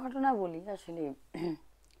মজার ঘটনা বলি আসলে।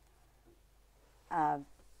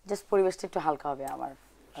 জাস্ট পরিবেশটা একটু হালকা হবে আমার,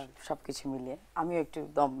 সবকিছু মিলিয়ে আমিও একটু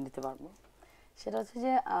দম নিতে পারবো। সেটা হচ্ছে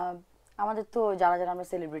যে আমাদের তো যারা যারা আমরা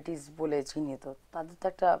সেলিব্রিটিস বলে চিনি, তো তাদের তো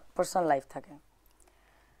একটা পার্সোনাল লাইফ থাকে।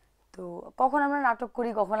 তো কখন আমরা নাটক করি,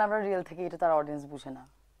 কখন আমরা রিয়েল থাকি, এটা তার অডিয়েন্স বুঝে না।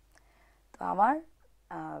 তো আমার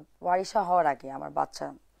ওয়ারিশা হওয়ার আগে আমার বাচ্চা,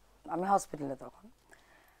 আমি হসপিটালে তখন,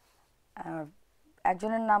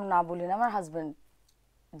 একজনের নাম না বলি না, আমার হাজব্যান্ড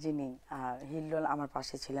যিনি হিল্লোল আমার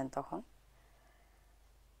পাশে ছিলেন তখন।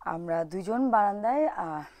 আমরা দুজন বারান্দায়,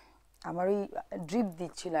 আমার ওই ড্রিপ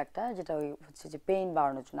দিচ্ছিল একটা, যেটা ওই হচ্ছে যে পেইন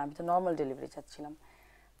বাড়ানোর জন্য। আমি তো নর্মাল ডেলিভারি চাচ্ছিলাম।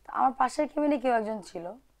 তো আমার পাশের কেবিনে কেউ একজন ছিল,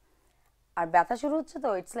 আর ব্যথা শুরু হচ্ছে, তো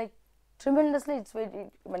ইটস লাইক ট্রিমেন্ডাসলি,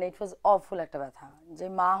 মানে ইট ওয়াজ অফুল একটা ব্যথা, যে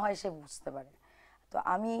মা হয় সে বুঝতে পারে। তো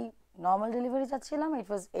আমি নর্মাল ডেলিভারি চাচ্ছিলাম, ইট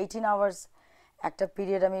ওয়াজ 18 আওয়ার্স একটা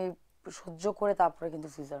পিরিয়ড আমি সহ্য করে তারপরে কিন্তু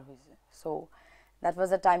সিজার হয়েছে। So that was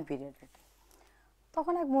the time period.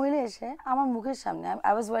 তখন এক মহিলা এসে আমার মুখের সামনে,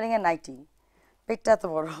 I was wearing a nightie, পেটটা এত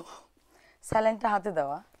বড়, স্যালাইনটা হাতে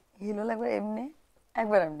দেওয়া, হিলো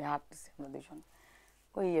একবার এমনি হাঁটতেছি আমরা দুজন,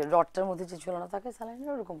 ওই রডটার মধ্যে যে ঝুলানো থাকে স্যালাইনের,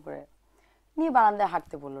 ওরকম করে নিয়ে বারান্দায়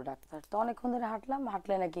হাঁটতে বললো ডাক্তার। তো অনেকক্ষণ ধরে হাঁটলাম,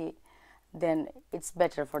 হাঁটলে নাকি দেন it's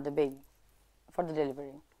better for the baby, for the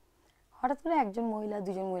delivery. হঠাৎ করে একজন মহিলা,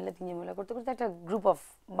 দুজন মহিলা, তিনজন মহিলা করতে করতে একটা গ্রুপ অফ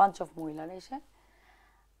বাঞ্চ অফ মহিলারা এসে,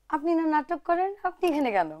 আপনি না নাটক করেন, আপনি এখানে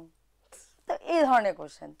কেন? তো এই ধরনের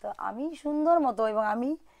কোশ্চেন। তো আমি সুন্দর মতো, এবং আমি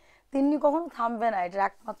তিন্নি কখনো থামবে না, এটার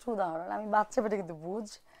একমাত্র উদাহরণ, আমি বাচ্চা পেটে কিন্তু বুঝ,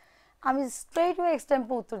 আমি স্ট্রেট ওয়ে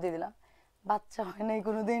এক্সটেম্পো উত্তর দিয়ে দিলাম, বাচ্চা হয় নাই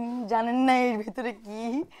কোনোদিন, জানেন না এর ভিতরে কি,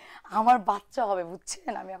 আমার বাচ্চা হবে,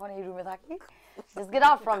 বুঝছেন, আমি এখন এই রুমে থাকি, just get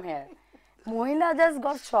out from here. মহিলা জাস্ট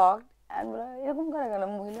গট শকড, এরকম করে গেল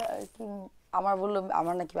মহিলা কি, আমার বললো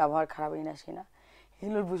আমার নাকি ব্যবহার খারাপ, এই না সেই না।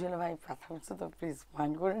 হিলোর বুঝলো ভাই ব্যথা হচ্ছে তো প্লিজ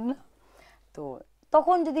মাইন্ড করেন না। তো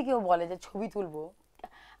তখন যদি কেউ বলে যে ছবি তুলবো,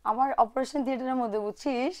 আমার অপারেশন থিয়েটারের মধ্যে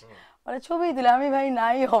বুঝছিস, মানে ছবি তুলে আমি ভাই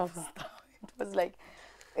নাই অবস্থা। ইট ওয়াজ লাইক,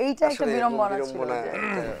 এইটা একটা বিড়ম্বনা ছিল।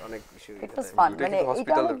 অনেক বিষয় ইট ওয়াজ ফান, মানে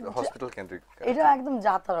হসপিটাল কেন্দ্রিক। এটা একদম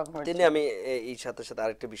যাতা রকমের। তিনি, আমি এই সাথে সাথে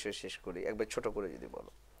আরেকটা বিষয় শেষ করি, একবার ছোট করে যদি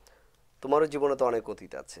বলো। তোমারও জীবনে তো অনেক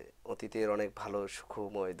অতীত আছে, অতীতের অনেক ভালো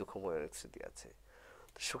সুখময় দুঃখময় অনেক স্মৃতি আছে।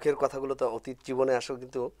 সুখের কথাগুলো তো অতীত জীবনে আসো,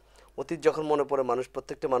 কিন্তু অতীত যখন মনে পড়ে মানুষ,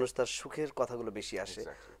 প্রত্যেকটা মানুষ তার সুখের কথাগুলো বেশি আসে,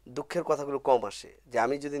 দুঃখের কথাগুলো কম আসে। যে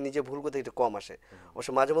আমি যদি নিজে ভুল করতে একটু কম আসে,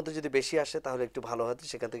 অবশ্য মাঝে মধ্যে যদি বেশি আসে তাহলে একটু ভালো হয়তো,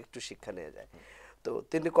 সেখান থেকে একটু শিক্ষা নেওয়া যায়। তো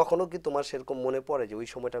তিনি কখনো কি তোমার সেরকম মনে পড়ে যে ওই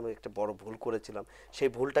সময়টা আমি একটা বড় ভুল করেছিলাম, সেই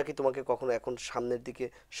ভুলটা কি তোমাকে কখনো এখন সামনের দিকে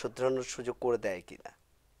শুধরানোর সুযোগ করে দেয় কিনা?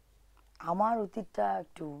 আমার অতীতটা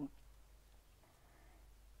একটু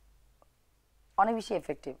অনেক বেশি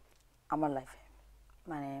এফেক্টিভ আমার লাইফে।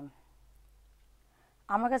 মানে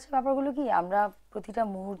আমার কাছে ব্যাপারগুলো কি, আমরা প্রতিটা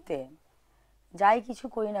মুহূর্তে যাই কিছু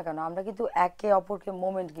করি না কেন আমরা কিন্তু একে অপরকে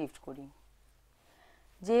মোমেন্ট গিফট করি।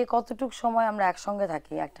 যে কতটুক সময় আমরা একসঙ্গে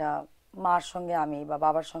থাকি, একটা মার সঙ্গে আমি বা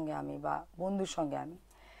বাবার সঙ্গে আমি বা বন্ধুর সঙ্গে আমি,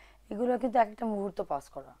 এগুলো কিন্তু একটা মুহূর্ত পাস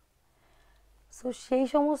করা। সো সেই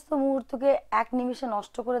সমস্ত মুহূর্তকে এক নিমিষে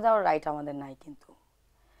নষ্ট করে দেওয়ার রাইট আমাদের নাই কিন্তু।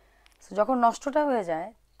 সো যখন নষ্টটা হয়ে যায়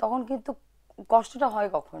তখন কিন্তু কষ্টটা হয়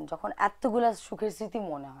কখন, যখন এতগুলা সুখের স্মৃতি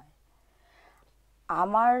মনে হয়।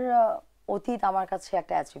 আমার অতীত আমার কাছে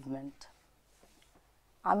একটা অ্যাচিভমেন্ট।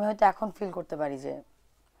 আমি হয়তো এখন ফিল করতে পারি যে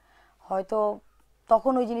হয়তো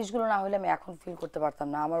তখন ওই জিনিসগুলো না হলে আমি এখন ফিল করতে পারতাম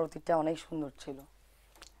না আমার অতীতটা অনেক সুন্দর ছিল,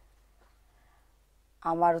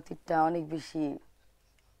 আমার অতীতটা অনেক বেশি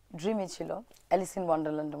ড্রিমি ছিল, অ্যালিস ইন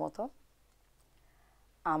ওয়ান্ডারল্যান্ডের মতো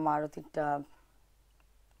আমার অতীতটা।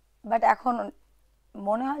 বাট এখন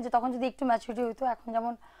মনে হয় যে তখন যদি একটু ম্যাচুরিটি হইতো, এখন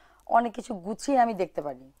যেমন অনেক কিছু গুছিয়ে আমি দেখতে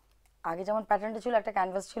পারি। আগে যেমন প্যাটার্নটা ছিল, একটা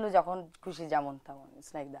ক্যানভাস ছিল, যখন খুশি যেমন তেমন,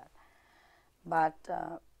 ইটস লাইক দ্যাট। বাট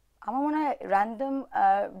আমার মনে হয় র্যান্ডম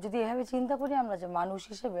যদি এভাবে চিন্তা করি আমরা যে মানুষ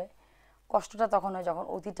হিসেবে, কষ্টটা তখন হয় যখন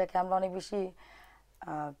অতীতটাকে আমরা অনেক বেশি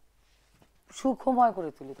সুখময় করে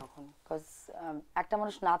তুলি তখন। বিকজ একটা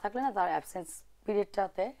মানুষ না থাকলে না, তার অ্যাবসেন্স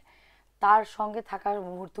পিরিয়ডটাতে তার সঙ্গে থাকার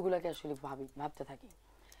মুহূর্তগুলোকে আসলে ভাবতে থাকি।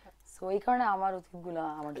 সো এই কারণে আমার অতীতগুলো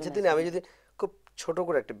আমার আচ্ছা জন্য তিনি, আমি যদি খুব ছোট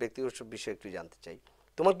করে একটা ব্যক্তিগত বিষয় একটু জানতে চাই,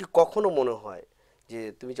 তোমার কি কখনো মনে হয় যে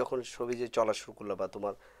তুমি যখন সবিজে চলা শুরু করলো বা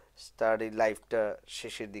তোমার স্টাডি লাইফটা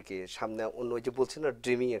শেষের দিকে, সামনে অন্য ওই যে বলছি না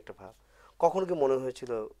ড্রিমিং একটা ভাব, কখনো কি মনে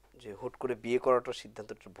হয়েছিল যে হুট করে বিয়ে করাটার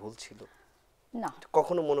সিদ্ধান্তটা ভুল ছিল? না,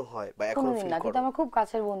 কখনো মনে হয় বা এখনো কোনোদিন ফিল না। কিন্তু করো? আমার খুব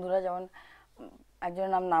কাছের বন্ধুরা, যেমন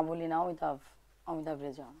একজনের নাম না বলি না, অমিতাভ, অমিতাভ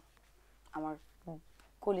রেজা, আমার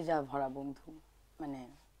কলিজা ভরা বন্ধু। মানে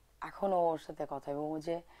এখনো ওর সাথে কথা, এবং ও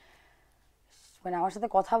যে মানে আমার সাথে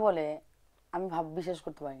কথা বলে আমি বিশ্বাস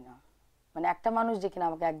করতে পারি না। মানে একটা মানুষ যে কিনা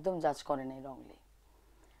আমাকে একদম জাজ করে নাই রংলি,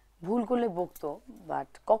 ভুল করলে বকতো, বাট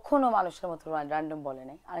কখনো মানুষের মতো র্যান্ডম বলে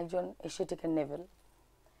নাই। আরেকজন এশিয়াটিকের নেভেল,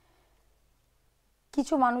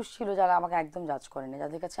 কিছু মানুষ ছিল যারা আমাকে একদম জাজ করেনি,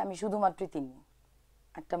 যাদের কাছে আমি শুধুমাত্রই তিনি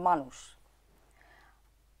একটা মানুষ।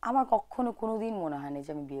 আমার কখনো কোনোদিন মনে হয়নি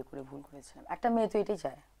যে আমি বিয়ে করে ভুল করেছিলাম। একটা মেয়ে তো এটাই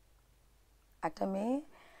চায়, একটা মেয়ে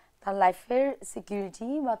তার লাইফের সিকিউরিটি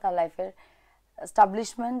বা তার লাইফের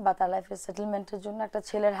এস্টাবলিশমেন্ট বা তার লাইফের সেটেলমেন্টের জন্য একটা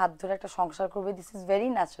ছেলের হাত ধরে একটা সংসার করবে। This is very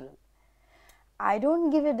natural. I don't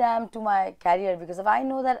give a dam to my career, because of I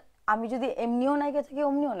know that আমি যদি এমনিও নায়িকা থাকি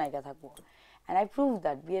অমনিও নায়িকা থাকবো। অ্যান্ড আই প্রুভ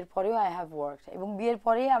দ্যাট বিয়ের পরেও আই হ্যাভ ওয়ার্ক, এবং বিয়ের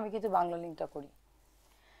পরেই আমি কিন্তু বাংলা লিঙ্কটা করি।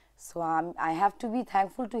 So I have to B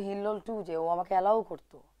thankful to Hillol two, যে ও আমাকে অ্যালাউ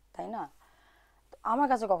করতো, তাই না? তো আমার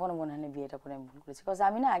কাছে কখনো মনে হয়নি বিয়েটা করে আমি ভুল করেছি, বিকজ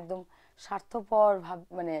আমি না একদম স্বার্থপর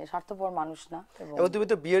মানে স্বার্থপর মানুষ না। এবং এবং তুমি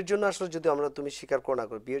তো বিয়ের জন্য আসলে, যদি আমরা তুমি স্বীকার করো না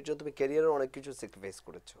করো, বিয়ের জন্য তুমি ক্যারিয়ারের অনেক কিছু স্যাক্রিফাইস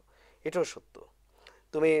করেছো, এটাও সত্য।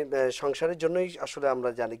 তুমি সংসারের জন্যই আসলে আমরা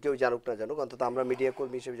জানি, কেউ জানুক না জানুক, অন্তত আমরা মিডিয়া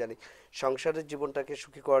কর্মী হিসেবে জানি, সংসারের জীবনটাকে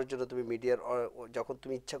সুখী করার জন্য তুমি মিডিয়ার যখন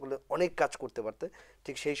তুমি ইচ্ছা করলে অনেক কাজ করতে পারতে,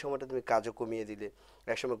 ঠিক সেই সময়টা তুমি কাজও কমিয়ে দিলে,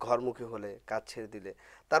 একসময় ঘরমুখী হলে কাজ ছেড়ে দিলে।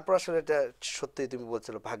 তারপর আসলে এটা সত্যিই তুমি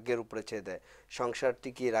বলছিল ভাগ্যের উপরে ছেড়ে দেয়। সংসার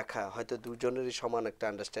টিকিয়ে রাখা হয়তো দুজনেরই সমান একটা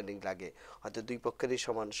আন্ডারস্ট্যান্ডিং লাগে, হয়তো দুই পক্ষেরই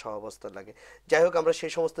সমান সহাবস্থান লাগে। যাই হোক, আমরা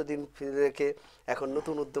সেই সমস্ত দিন ফিরে রেখে এখন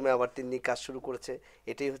নতুন উদ্যমে আবার তিনি কাজ শুরু করেছে,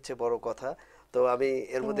 এটাই হচ্ছে বড় কথা। তো আমি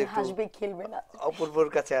এর মধ্যে একটু হাসবে খেলবে না। অপূর্বর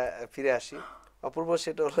কাছে ফিরে আসি। অপূর্ব,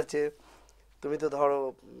 সেটা হলো যে তুমি তো ধরো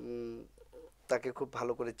তাকে খুব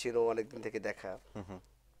ভালো করে চেনো, অনেকদিন থেকে দেখা।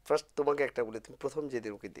 ফার্স্ট তোমাকে একটা বলে, তুমি প্রথম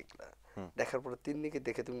যেদিন ওকে দেখলা, দেখার পরে তিন্নিকে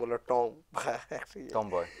দেখে তুমি বললো টম বা টম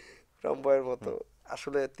বয়। টম বয়ের মতো।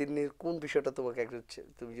 আসলে তিন্নির কোন বিষয়টা তোমাকে একটা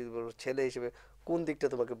তুমি যদি বলো ছেলে হিসেবে কোন দিকটা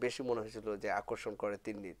তোমাকে বেশি মনে হয়েছিল যে আকর্ষণ করে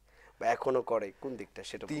তিন্নির, বা এখনো করে, কোন দিকটা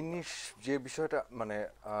সেটা বলবা? তিনি যে বিষয়টা মানে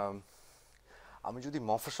আমি যদি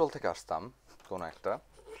মফস্বল থেকে আসতাম কোনো একটা,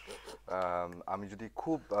 আমি যদি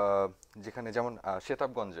খুব যেখানে যেমন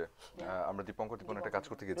সেতাবগঞ্জে আমরা দীপঙ্কর একটা কাজ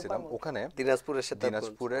করতে গেছিলাম, ওখানে দিনাজপুরের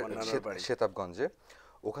দিনাজপুরের সেতাবগঞ্জে,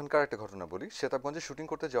 ওখানকার একটা ঘটনা বলি। সেতাবগঞ্জে শুটিং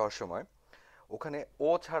করতে যাওয়ার সময় ওখানে ও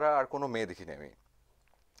ছাড়া আর কোনো মেয়ে দেখিনি আমি,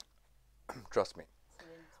 ট্রাস্ট মি।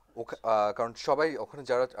 কারণ সবাই ওখানে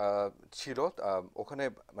যারা ছিল ওখানে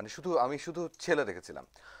মানে আমি শুধু ছেলে দেখেছিলাম।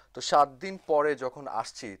 তো 7 দিন পরে যখন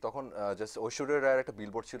আসছি তখন জাস্ট ঐশ্বরিয়া রায়ের একটা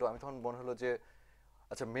বিলবোর্ড ছিল, আমি তখন মনে হলো যে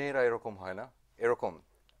আচ্ছা মেয়েরা এরকম হয় না, এরকম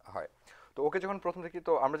হয়। তো ওকে যখন প্রথম দেখি,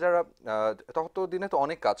 তো আমরা যারা ততদিনে তো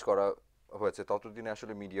অনেক কাজ করা হয়েছে, ততদিনে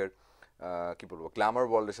আসলে মিডিয়ার কি বলবো গ্ল্যামার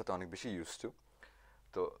ওয়ার্ল্ডের সাথে অনেক বেশি ইউজ টু।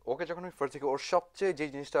 তো ওকে যখন আমি ফার্স্ট দেখি, ওর সবচেয়ে যে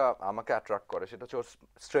জিনিসটা আমাকে অ্যাট্রাক্ট করে সেটা হচ্ছে ওর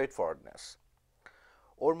স্ট্রেট ফরওয়ার্ডনেস।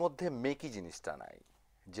 ওর মধ্যে মেকি জিনিসটা নাই,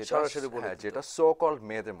 যেটা সরাসরি বলে হ্যাঁ দিত। যেটা সো কল্ড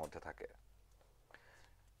মেয়েদের মধ্যে থাকে,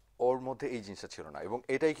 ওর মধ্যে এই জিনিসটা ছিল না, এবং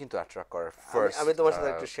এটাই কিন্তু অ্যাট্রাক্ট করার ফার্স্ট আমি তোমার সাথে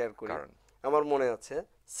একটু শেয়ার করি। কারণ। আমার মনে আছে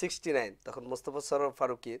 69 তখন মোস্তফা সরোয়ার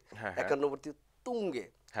ফারুকীর হ্যাঁ, হ্যাঁ। 91 তুঙ্গে,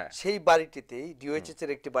 হ্যাঁ। সেই বাড়িটিতেই ডিওএইচএস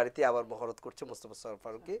এর একটি বাড়িতে আবার মহরত করছে মোস্তফা সরোয়ার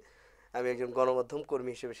ফারুকী। আমি একজন গণমাধ্যম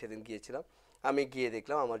কর্মী হিসেবে সেদিন গিয়েছিলাম। আমি গিয়ে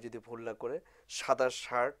দেখলাম, আমার যদি ভুল না করে, সাদা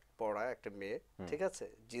শার্ট পরা একটা মেয়ে, ঠিক আছে,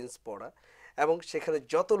 জিন্স পরা, এবং সেখানে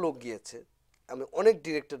যত লোক গিয়েছে, আমি অনেক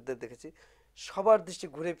ডিরেক্টরদের দেখেছি, সবার দৃষ্টি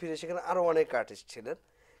ঘুরে ফিরে সেখানে আরও অনেক আর্টিস্ট ছিলেন,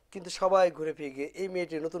 কিন্তু সবাই ঘুরে ফিরে গিয়ে এই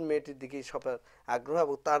মেয়েটি, নতুন মেয়েটির দিকেই সবার আগ্রহ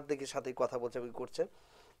এবং তার দিকে সাথেই কথা বলচাবি করছে।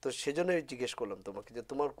 তো সেজন্যই জিজ্ঞেস করলাম তোমাকে যে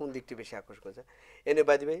তোমার কোন দিকটি বেশি আকর্ষণ করেছে। এনে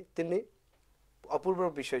বাইদি ভাই, তিনি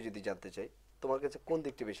অপূর্বর বিষয়ে যদি জানতে চাই, তোমার কাছে কোন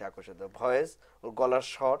দিকটি বেশি আকর্ষণ? ভয়েস, ওর গলার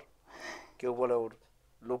স্বর, কেউ বলে ওর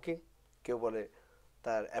লুকিং, কেউ বলে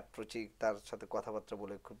তার অ্যাপ্রোচিং, তার সাথে কথাবার্তা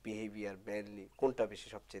বলে খুব বিহেভিয়ার, ম্যানলি, কোনটা বেশি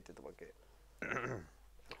সবচেয়ে তোমাকে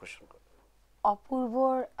আকর্ষণ করে?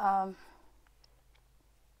 অপূর্বর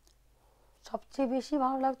সবচেয়ে বেশি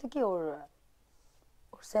ভালো লাগতো কি ওর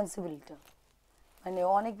ওর সেন্সিবিলিটি, মানে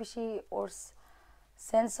ও অনেক বেশি ওর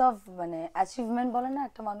সেন্স অফ মানে অ্যাচিভমেন্ট বলে না,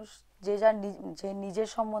 একটা মানুষ যে যার যে নিজের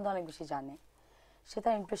সম্বন্ধে অনেক বেশি জানে, সে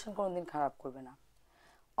তার ইমপ্রেশন কোনোদিন খারাপ করবে না।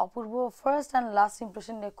 অপূর্ব ফার্স্ট অ্যান্ড লাস্ট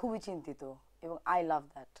ইমপ্রেশন নিয়ে খুবই চিন্তিত, এবং আই লাভ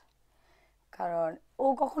দ্যাট, কারণ ও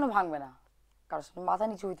কখনো ভাঙবে না, কারোর সাথে মাথা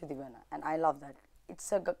নিচু হইতে দিবে না, and I love that. It's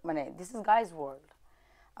মানে this is guys world,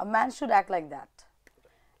 a man should act like that.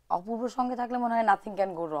 অপূর্বর সঙ্গে থাকলে মনে হয় nothing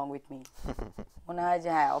can go wrong with me, মনে হয় যে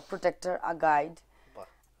হ্যাঁ, ও প্রোটেক্টর, আ গাইড,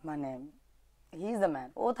 মানে হি ইজ দ্য ম্যান।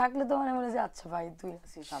 ও থাকলে তো মানে মনে হয় যে আচ্ছা ভাই তুই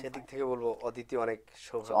আছিস, সেদিক থেকে বলবো অদিতি অনেক অনেক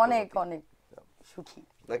সৌভাগ্যবতী অনেক সুখী,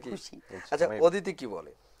 নাকি? খুশি। আচ্ছা, অদিতি কি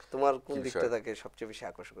বলে? তোমার কোন কি দিকটা বিষয়? তাকে সবচেয়ে বেশি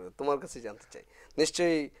আকর্ষণ করে? তোমার কাছে জানতে চাই।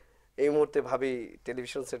 নিশ্চয়ই এই মুহূর্তে ভাবি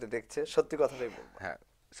টেলিভিশন সেটে দেখছে, সত্যি কথাটাই বলবো। হ্যাঁ,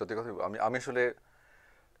 সত্যি কথা আমি আমি আসলে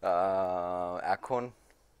এখন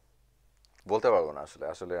বলতে পারবো না, আসলে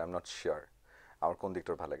আসলে আই এম নট শিওর আমার কোন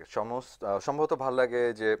দিকটা ভালো লাগে। সম্ভবত ভালো লাগে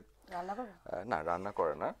যে রান্না করো? না, রান্না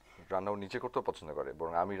করে না, রান্না ও নিজে করতেও পছন্দ করে,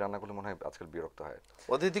 বরং আমি রান্না করলে মনে হয় আজকাল বিরক্ত হয়।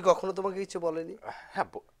 অদিতি কখনো তোমাকে কিছু বলেনি? হ্যাঁ,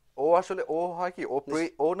 ও আসলে ও হয় কি,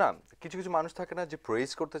 ও না, কিছু কিছু মানুষ থাকে না যে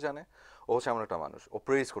প্রেইজ করতে জানে, ও হচ্ছে এমন একটা মানুষ, ও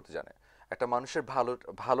প্রেইজ করতে জানে। একটা মানুষের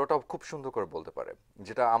ভালোটাও খুব সুন্দর করে বলতে পারে,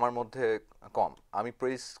 যেটা আমার মধ্যে কম। আমি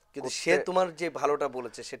প্রেইজ, কিন্তু সে তোমার যে ভালোটা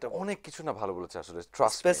বলেছে সেটা অনেক কিছু না ভালো বলেছে আসলে,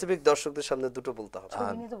 ট্রাস্ট মি। স্পেসিফিক দর্শকদের সামনে দুটো বলতে হবে।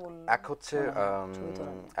 ছবি নিয়ে তো বললো। এক হচ্ছে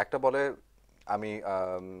একটা বলে আমি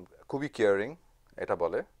খুবই কেয়ারিং, এটা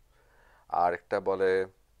বলে। আর একটা বলে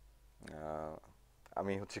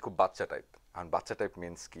আমি হচ্ছে খুব বাচ্চা টাইপ। আর বাচ্চা টাইপ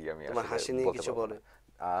মিন্স কি আমি তোমার আসলে হাসি নিয়ে বলতে কিছু পারবো বলে?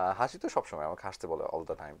 না। হাসি তো সবসময় আমাকে হাসতে বলে, অল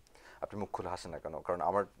দ্য টাইম। আপনি মুখ খুলে হাসেন না কেন? কারণ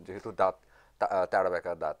আমার যেহেতু দাঁত তেড়া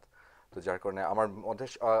বেঁকা দাঁত, তো যার কারণে আমার মধ্যে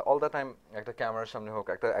অল দ্য টাইম একটা ক্যামেরার সামনে হোক,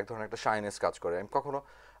 এক ধরনের একটা শাইনেস কাজ করে। আমি কখনো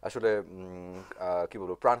আসলে কি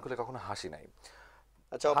বলবো, প্রাণ খুলে কখনো হাসি নাই।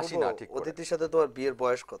 আচ্ছা হাসি অপূর্ব, না ঠিক করে। অদিতির সাথে তোমার বিয়ের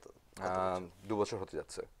বয়স কত? 2 বছর হতে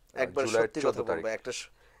যাচ্ছে, একবার জুলাইয়ের সত্যি 14 কথা তারিখ। বলবো,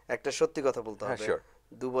 একটা সত্যি কথা বলতে হ্যাঁ, হবে। sure.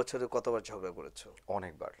 2 বছরে কতবার ঝগড়া করেছো?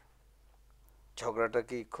 অনেকবার। ঝগড়াটা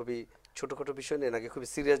কি খুবই ছোটখাটো বিষয় নিয়ে, নাকি খুবই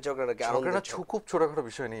সিরিয়াস ঝগড়া, নাকি আনন্দের ঝগড়াটা ঝগড়া? খুব ছোটখাটো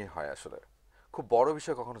বিষয় নিয়ে হয় আসলে, খুব বড়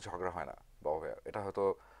বিষয় কখনো ঝগড়া হয় না বাবা ভাইয়া। এটা হয়তো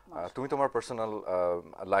তুমি তোমার পার্সোনাল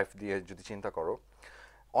লাইফ দিয়ে যদি চিন্তা করো,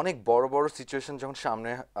 অনেক বড় বড় সিচুয়েশন যখন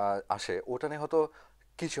সামনে আসে, ওটা নিয়ে হয়তো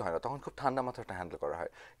কিছু হয় না, তখন খুব ঠান্ডা মাথায় একটা হ্যান্ডেল করা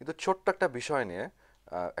হয়। কিন্তু ছোট্ট একটা বিষয় নিয়ে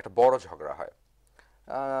একটা বড় ঝগড়া হয়,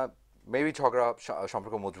 মেবি ঝগড়া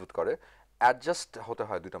সম্পর্ক মজবুত করে, অ্যাডজাস্ট হতে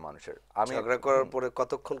হয় দুটো মানুষের। ঝগড়া করার পরে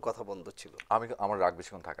কতক্ষণ কথা বন্ধ ছিল? আমার রাগ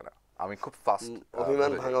বেশিক্ষণ থাকে না, আমি খুব ফাস্ট।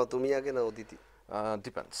 অভিমান ভাঙাও তুমি আগে না অদিতি?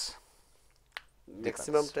 ডিপেন্ডস।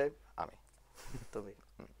 ম্যাক্সিমাম টাইম আমি। তুমি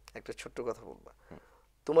একটা ছোট্ট কথা বলবা,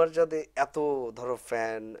 তোমার যাতে এত ধরো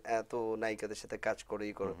ফ্যান, এত নায়িকাদের সাথে কাজ করে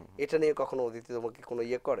ই করো, এটা নিয়ে কখনো অদিতি তোমাকে কোনো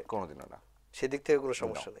ইয়ে করে? কোনোদিনও না। সেদিক থেকে কোনো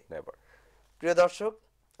সমস্যা নেই? নেভার। প্রিয় দর্শক,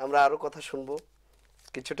 আমরা আরো কথা শুনবো।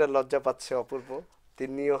 কিছুটা লজ্জা পাচ্ছে অপূর্ব,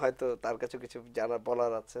 তিনিও হয়তো তার কাছে কিছু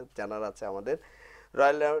জানার আছে আমাদের।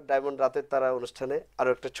 রয়্যাল ডায়মন্ড রাতের তারা অনুষ্ঠানে আরো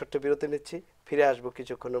একটা ছোট্ট বিরতি নিচ্ছি, ফিরে আসবো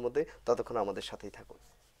কিছুক্ষণের মধ্যে, ততক্ষণ আমাদের সাথেই থাকুন।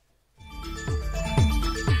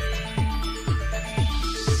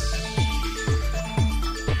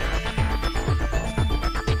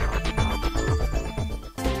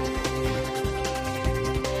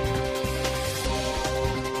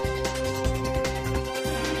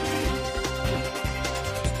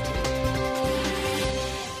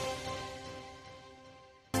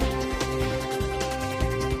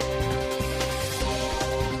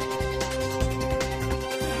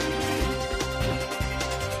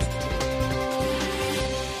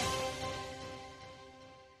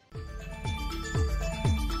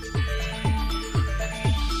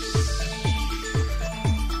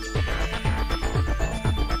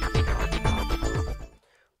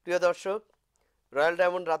 প্রিয় দর্শক, রয়্যাল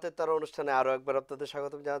ডায়মন্ড রাতের তারা অনুষ্ঠানে আরও একবার আপনাদের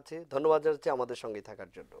স্বাগত জানাচ্ছি। ধন্যবাদ জানাচ্ছি আমাদের সঙ্গে থাকার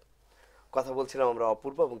জন্য। কথা বলছিলাম আমরা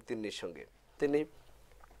অপূর্বা এবং তিন্নির সঙ্গে। তিনি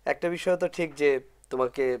একটা বিষয় তো ঠিক যে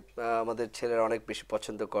তোমাকে আমাদের ছেলেরা অনেক বেশি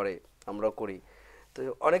পছন্দ করে, আমরাও করি। তো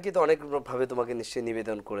অনেকেই তো অনেকভাবে তোমাকে নিশ্চয়ই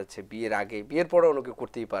নিবেদন করেছে, বিয়ের আগে, বিয়ের পরে অনেকে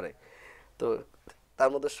করতেই পারে। তো তার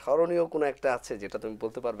মধ্যে স্মরণীয় কোনো একটা আছে যেটা তুমি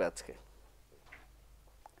বলতে পারবে আজকে?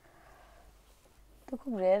 তো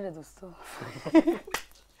খুব রেয়ার রে দোস্ত।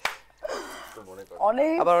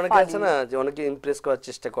 অনেক আবার অনেকে আছে না যে অনেকে ইমপ্রেস করার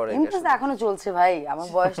চেষ্টা করে। ইমপ্রেস এখনো চলছে ভাই, আমার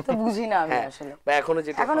বয়স তো বুঝি না আমি আসলে। বা এখনো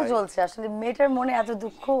যেটা এখনো চলছে আসলে, মেয়েটার মনে এত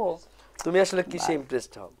দুঃখ। তুমি আসলে কিসে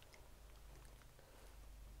ইমপ্রেসড হও?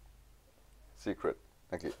 সিক্রেট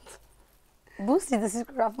নাকি? বুঝছি, the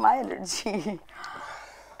secret of my energy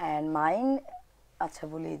and mine। আচ্ছা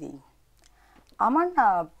বলে দিই, আমার না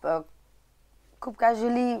খুব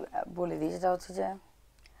ক্যাজুয়ালি বলে দিই, যেটা হচ্ছে যে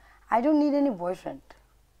I don't need any boyfriend,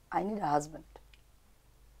 I need a husband.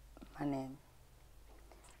 মানে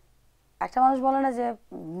একটা মানুষ বলে না যে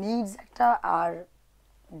নিডস একটা আর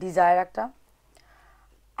ডিজায়ার একটা,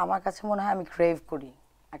 আমার কাছে মনে হয় আমি ক্রেভ করি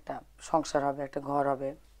একটা সংসার হবে, একটা ঘর হবে,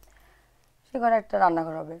 সে ঘরে একটা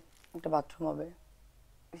রান্নাঘর হবে, একটা বাথরুম হবে,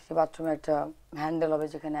 সেই বাথরুমে একটা হ্যান্ডেল হবে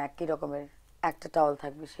যেখানে একই রকমের একটা টাওয়াল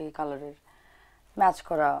থাকবে, সেই কালারের ম্যাচ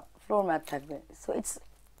করা ফ্লোর ম্যাট থাকবে। সো ইটস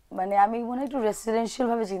মানে আমি মনে হয় একটু রেসিডেন্সিয়াল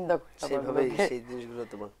ভাবে চিন্তা করি সেভাবে সেই জিনিসগুলো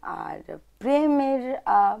তোমার। আর প্রেমের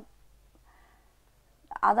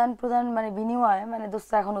আদান প্রদান মানে বিনিময় মানে দোস্ত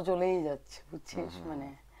এখনো চলেই যাচ্ছে, বুঝছিস? মানে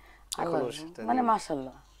মানে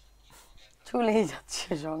মাশাআল্লাহ চলেই যাচ্ছে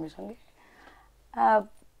সঙ্গে সঙ্গে,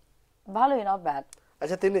 ভালোই, নট ব্যাড।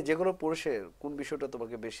 আচ্ছা, তিনি যে কোনো পুরুষের কোন বিষয়টা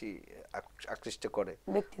তোমাকে বেশি আকৃষ্ট করে?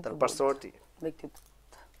 তার পার্সোনালিটি, ব্যক্তিত্ব।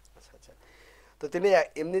 আচ্ছা আচ্ছা। তো তিনি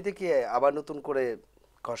এমনিতে কি আবার নতুন করে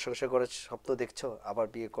ঘর সংসার করার স্বপ্ন দেখছো, আবার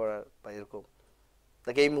বিয়ে করার বা এরকম,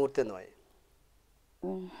 নাকি এই মুহূর্তে নয়?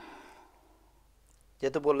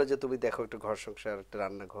 যেহেতু বললে যে তুমি দেখো একটা ঘর সংসার, একটা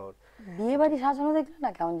রান্নাঘর, বিয়ে বাড়ি সাজানো দেখলে না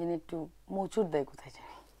কেমন জানি একটু মোচড় দেয় কোথায়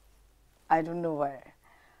জানি, আই ডোন্ট নো ওয়ার।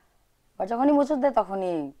 বা যখনই মোচড় দেয়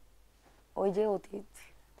তখনই ওই যে অতীত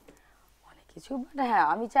অনেক কিছু। বাট হ্যাঁ,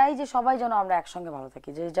 আমি চাই যে সবাই যেন আমরা একসঙ্গে ভালো থাকি,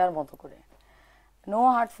 যে যার মতো করে, নো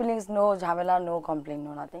হার্ট ফিলিংস, নো ঝামেলা, no complain,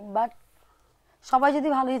 no nothing. But সবাই যদি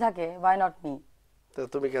ভালোই থাকে, ওয়াই নট মি? তো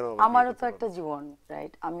তুমি কেন? আমারও তো একটা জীবন,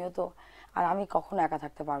 রাইট? আমিও তো, আর আমি কখনো একা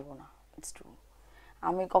থাকতে পারবো না, ইটস ট্রু।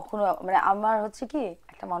 আমি কখনো মানে আমার হচ্ছে কি,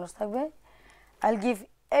 একটা মানুষ থাকবে, I will give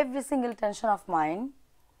every single tension of mind,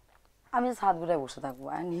 আমি জাস্ট হাত ঘুরে বসে থাকবো,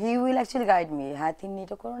 and he will actually guide me. হ্যাঁ, তিন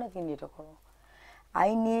এটা করো না, তিন এটা করো। I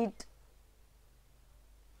need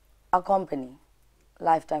a company,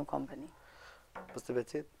 life time company. বুঝতে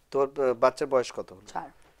পেরেছি। তোর বাচ্চার বয়স কত হলো?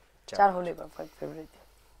 4 হলে ফেব্রুয়ারিতে।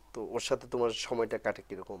 তো ওর সাথে তোমার সময়টা কাটে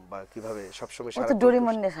কিরকম, বা কিভাবে সবসময়? ও তো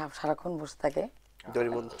ডোরেমন নিয়ে সারাক্ষণ বসে থাকে।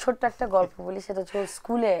 ডোরেমন। ছোট্ট একটা গল্প বলি, সেটা হচ্ছে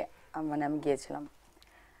স্কুলে মানে আমি গিয়েছিলাম,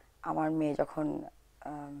 আমার মেয়ে যখন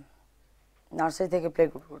নার্সারি থেকে প্লে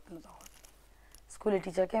গ্রুপে উঠলো, তখন স্কুলে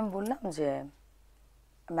টিচারকে আমি বললাম যে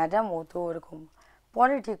ম্যাডাম ও তো এরকম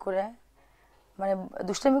পরে ঠিক করে মানে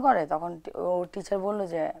দুষ্টামি করে। তখন ও টিচার বললো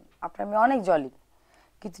যে আপনার মেয়ে অনেক জলি,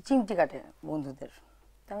 কিন্তু চিমটি কাটে বন্ধুদের।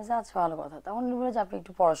 আমি আচ্ছা ভালো কথা। তখন বললো যে আপনি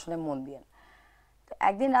একটু পড়াশোনায় মন দিয়েন। তো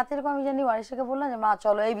একদিন রাতে এরকম আমি জানি ওয়ারিশাকে বললাম যে মা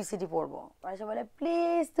চলো ABCD পড়বো। ওয়ারিশা বলে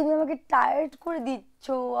প্লিজ তুমি আমাকে টায়ার্ড করে দিচ্ছ,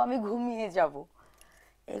 আমি ঘুমিয়ে যাব।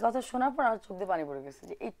 এই কথা শোনার পর আমার চোখ দিয়ে পানি পড়ে গেছে,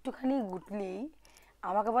 যে একটুখানি গুটলি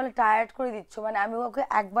আমাকে বলে টায়ার্ড করে দিচ্ছ, মানে আমি ওকে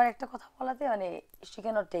একবার একটা কথা বলাতে মানে she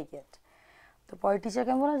can not take it. তো পরে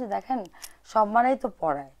টিচারকে আমি বললাম যে দেখেন সব মানেই তো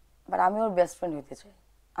পড়ায়, বাট আমি ওর বেস্ট ফ্রেন্ড হইতে চাই,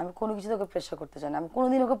 আমি কোনো কিছুতে ওকে প্রেশার করতে চাই না, আমি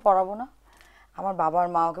কোনোদিন ওকে পড়াবো না, আমার বাবার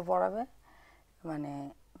মা ওকে পড়াবে। মানে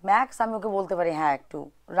ম্যাক্স আমি ওকে বলতে পারি হ্যাঁ একটু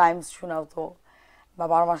রাইমস শোনাও তো, বা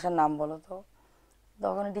 12 মাসের নাম বলো তো।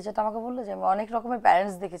 তখন টিচারটা আমাকে বললো যে আমি অনেক রকমের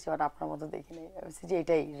প্যারেন্টস দেখেছি, বাট আপনার মতো দেখিনি। যে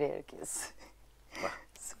এটাই রেয়ার কেস।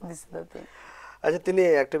 আচ্ছা, তিনি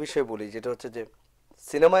একটা বিষয় বলি, যেটা হচ্ছে যে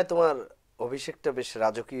সিনেমায় তোমার অভিষেকটা বেশ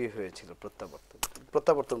রাজকীয় হয়েছিল।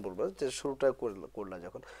 প্রত্যাবর্তন বলবো, যে শুরুটা করলা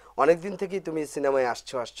যখন, অনেকদিন থেকেই তুমি সিনেমায়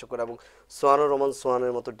আসছো করে, এবং সোহানুর রহমান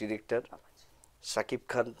সোহানের মতো ডিরেক্টর, শাকিব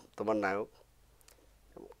খান তোমার নায়ক,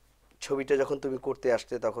 ছবিটা যখন তুমি করতে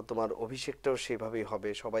আসলে তখন তোমার অভিষেকটাও সেভাবেই হবে,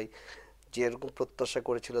 সবাই যেরকম প্রত্যাশা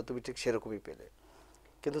করেছিল তুমি ঠিক সেরকমই পেলে।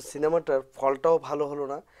 কিন্তু সিনেমাটার ফলটাও ভালো হলো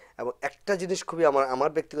না। এবং একটা জিনিস খুবই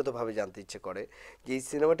আমার ব্যক্তিগতভাবে জানতে ইচ্ছে করে, যে এই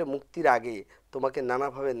সিনেমাটা মুক্তির আগে তোমাকে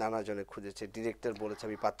নানাভাবে নানাজনে খুঁজেছে, ডিরেক্টর বলেছে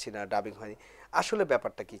আমি পাচ্ছি না, ডাবিং হয়নি, আসলে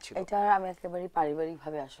ব্যাপারটা কি ছিল? এটা আমি একেবারে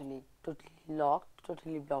পারিবারিকভাবে আসলে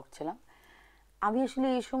টোটালি ব্লক ছিলাম। আমি আসলে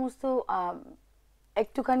এই সমস্ত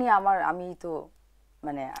একটুখানি আমি তো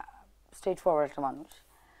মানে স্ট্রেট ফরওয়ার্ড একটা মানুষ।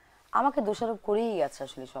 আমাকে দোষারোপ করেই গেছে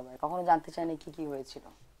আসলে সবাই, কখনো জানতে চায়নি কি কি হয়েছিল।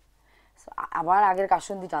 So, আবার আগের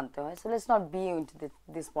কাসুন্দি টানতে হয়। So let's not be into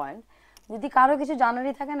this point. যদি কারো কিছু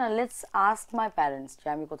জানারই থাকে না, লেটস আস্ক মাই প্যারেন্টস যে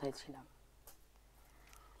আমি কোথায় ছিলাম।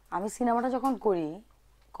 আমি সিনেমাটা যখন করি,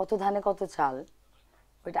 কত ধানে কত চাল,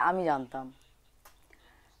 ওইটা আমি জানতাম।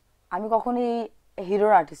 আমি কখনই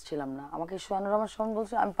হিরোর আর্টিস্ট ছিলাম না। আমাকে সোহানুর রহমান সোহান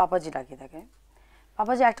বলছিল, আমি পাপাজি ডাকি তাকে।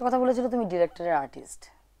 পাপাজি একটা কথা বলেছিল, তুমি ডিরেক্টরের artist,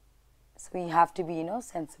 so you have to B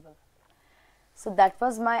sensible. So that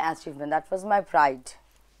was my achievement, that was my pride.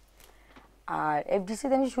 আর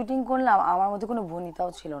এফডিসিতে আমি শুটিং করলাম, আমার মধ্যে কোনো ভনিতাও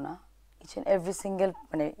ছিল না। ইচ অ্যান্ড এভরি সিঙ্গেল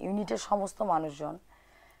মানে ইউনিটের সমস্ত মানুষজন,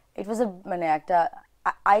 ইট ওয়াজ এ মানে একটা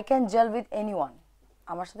I can jail with any one,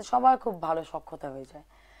 আমার সাথে সবার খুব ভালো সখ্যতা হয়ে যায়।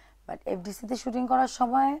 বাট এফডিসিতে শুটিং করার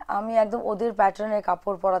সময় আমি একদম ওদের প্যাটার্নের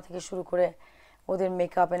কাপড় পরা থেকে শুরু করে ওদের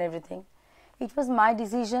makeup and everything, it was my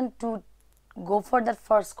decision to go for that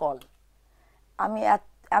first call.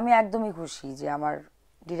 আমি একদমই খুশি যে আমার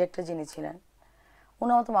ডিরেক্টর যিনি ছিলেন,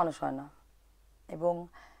 ওনার মতো মানুষ হয় না। এবং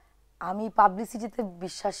আমি পাবলিসিটিতে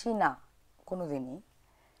বিশ্বাসী না কোনো দিনই,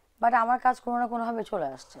 বাট আমার কাজ কোনো না কোনোভাবে চলে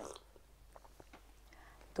আসছে।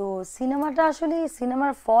 তো সিনেমাটা আসলে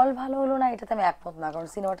সিনেমার ফল ভালো হলো না এটাতে আমি একমত না, কারণ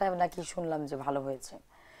সিনেমাটা নাকি শুনলাম যে ভালো হয়েছে,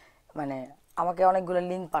 মানে আমাকে অনেকগুলো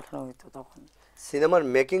লিঙ্ক পাঠানো হতো তখন। সিনেমার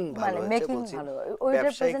মেকিং ভালো মানে হয়েছে মেকিং বলছি, ভালো, ওইটার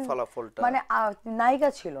ব্যবসায়িক প্রেজেন্ট ফলাফলটা মানে নায়িকা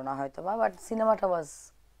ছিল না হয়তো বা, বাট সিনেমাটা ওয়াজ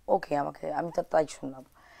ওকে, আমি তো তাই শুনলাম।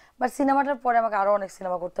 বাট সিনেমাটার পরে আমাকে আরো অনেক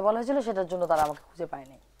সিনেমা করতে বলা হয়েছিল, সেটার জন্য তারা আমাকে খুঁজে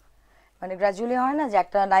পায়নি। মানে গ্র্যাজুয়ালি হয় না যে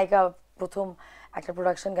একটা নায়িকা প্রথম একটা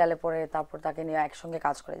প্রোডাকশন গেলে পরে তারপর তাকে নিয়ে একসঙ্গে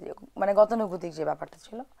কাজ করে, যে মানে গতানুগতিক যে ব্যাপারটা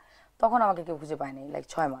ছিল, তখন আমাকে কেউ খুঁজে পায়নি, লাইক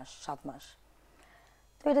 6 মাস 7 মাস।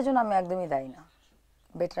 তো এটার জন্য আমি একদমই দায়ী না।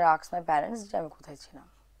 বেটার আস্ক মাই প্যারেন্টস যে আমি কোথায় ছিলাম।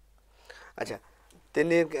 আচ্ছা,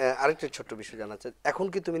 তিনি আরেকটা ছোট্ট বিষয় জানা চাই, এখন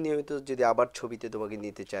কি তুমি নিয়মিত যদি আবার ছবিতে তোমাকে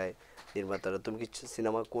নিতে চায় নির্মাতারা, তুমি কি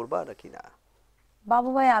সিনেমা করবা নাকি না? বাবু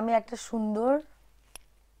ভাই, আমি একটা সুন্দর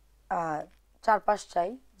চারপাশ চাই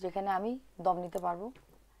যেখানে আমি দম নিতে পারবো,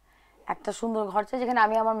 একটা সুন্দর ঘর চাই যেখানে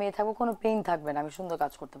আমি আমার মেয়ে থাকবো, কোনো পেইন থাকবে না, আমি সুন্দর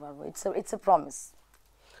কাজ করতে পারবো। It's a promise.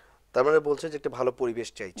 তার মানে বলছে যে একটা ভালো পরিবেশ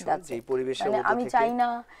চাইছো, যে এই পরিবেশের মানে মধ্যে আমি থেকে চাই না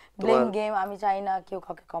ব্লেম তোমার গেম, আমি চাই না কেউ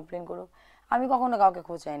কাউকে কমপ্লেন করুক। আমি কখনো কাউকে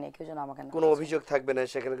খোঁচাই নাই, কেউ যেন আমাকে না কোনো অভিযোগ থাকবে না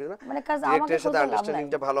সেখানে, কিছু না, মানে কাজ আমাকে ডিরেক্টরের সাথে খোঁজা লাভ নাই,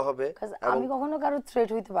 আন্ডারস্ট্যান্ডিংটা ভালো হবে। কাজ এবং আমি কখনো কারো থ্রেট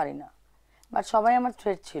হইতে পারি না, বাট সবাই আমার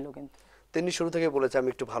থ্রেট ছিল। কিন্তু তিনি শুরু থেকে বলেছে আমি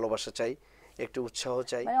একটু ভালোবাসা চাই, একটু উৎসাহ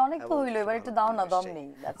চাই, মানে অনেক তো এবং হইলো, এবার একটু ভালো দাও না, পরিবেশ দম চাই। নেই,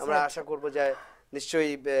 that's আমরা it. আশা করব যে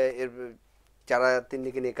নিশ্চয়ই এর যারা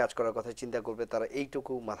তিন্নিকে নিয়ে কাজ করার কথা চিন্তা করবে তারা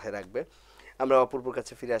এইটুকু মাথায় রাখবে। আমরা অপূর্বর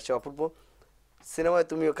কাছে ফিরে আসছি। অপূর্ব, সিনেমায়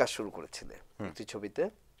তুমিও কাজ শুরু করেছিলে একটি ছবিতে,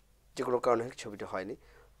 যে কোনো কারণে ছবিটা হয়নি,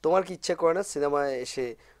 তোমার কি ইচ্ছা করে না সিনেমায় এসে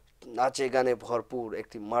নাচে গানে ভরপুর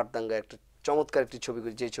একটি মারদাঙ্গা একটা চমৎকার একটি ছবি,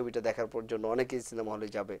 যে ছবিটা দেখার পর জন্য অনেকেই সিনেমা হলে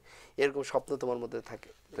যাবে, এরকম স্বপ্ন তোমার মধ্যে থাকে?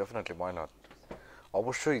 ডেফিনেটলি, ওয়াই নট,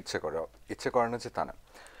 অবশ্যই ইচ্ছে করে, ইচ্ছে করে না যে তা না।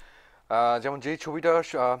 যেমন যেই ছবিটা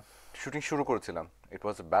শুটিং শুরু করেছিলাম, ইট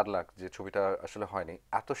ওয়াজ ব্যাড লাক যে ছবিটা আসলে হয়নি।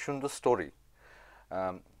 এত সুন্দর স্টোরি।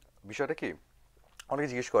 বিষয়টা কি, অনেকে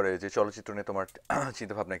জিজ্ঞেস করে যে চলচ্চিত্র নিয়ে তোমার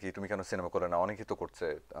চিন্তা ভাবনা কি, তুমি কেন সিনেমা করলে না, অনেকেই তো করছে,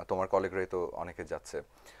 তোমার কলিগরাই তো অনেকে যাচ্ছে।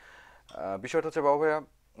 বিষয়টা হচ্ছে বাবু ভাইয়া,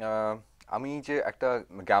 আমি যে একটা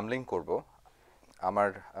গ্যামলিং করব, আমার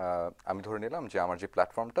আমি ধরে নিলাম যে আমার যে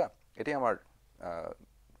প্ল্যাটফর্মটা, এটি আমার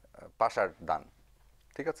পাশার দান,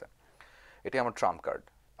 ঠিক আছে, এটি আমার ট্রাম্প কার্ড।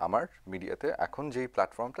 আমার মিডিয়াতে এখন যেই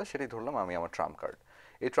প্ল্যাটফর্মটা, সেটাই ধরলাম আমি আমার ট্রাম্প কার্ড।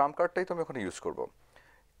 এই ট্রাম্প কার্ডটাই তো আমি ওখানে ইউজ করব।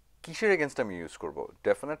 কিসের এগেনস্ট আমি ইউজ করব?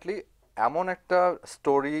 ডেফিনেটলি এমন একটা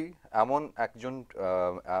স্টোরি, এমন একজন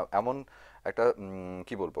এমন একটা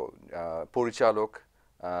কি বলবো, পরিচালক,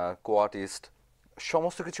 কো-আর্টিস্ট,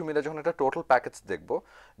 সমস্ত কিছু মিলে যখন একটা টোটাল প্যাকেজ দেখব,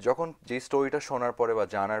 যখন যে স্টোরিটা শোনার পরে বা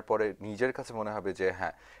জানার পরে নিজের কাছে মনে হবে যে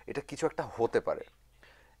হ্যাঁ, এটা কিছু একটা হতে পারে,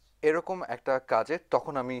 এরকম একটা কাজে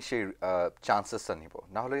তখন আমি সেই চান্সেসটা নিব।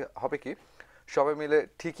 না হলে হবে কি, সবাই মিলে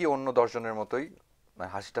ঠিকই অন্য 10 জনের মতোই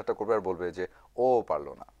হাসি ঠাট্টা করবে আর বলবে যে ও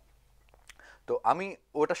পারলো না। তো আমি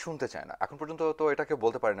ওটা শুনতে চাই না। এখন পর্যন্ত তো এটাকে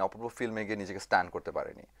বলতে পারিনি অপূর্ব ফিল্মে গিয়ে নিজেকে স্ট্যান্ড করতে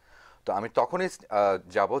পারিনি। তো আমি তখনই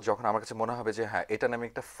যাব যখন আমার কাছে মনে হবে যে হ্যাঁ, এটা নিয়ে আমি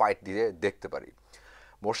একটা ফাইট দিয়ে দেখতে পারি।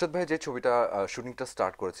 মোর্শেদ ভাই যে ছবিটা শুটিংটা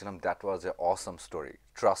স্টার্ট করেছিলাম, that was A Assam story,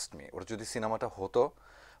 trust me. ওটা যদি সিনেমাটা হতো,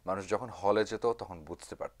 মানুষ যখন হলে যেত তখন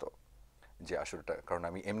বুঝতে পারতো যে আসলেটা, কারণ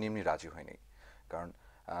আমি এমনি এমনি রাজি হইনি। কারণ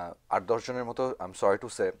 8-10 জনের মতো, I am sorry to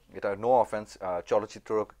say, এটা নো অফেন্স,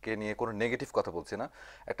 চলচ্চিত্রকে নিয়ে কোনো নেগেটিভ কথা বলছি না,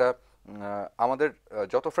 একটা আমাদের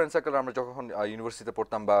যত ফ্রেন্ড সার্কেল, আমরা যখন ইউনিভার্সিটিতে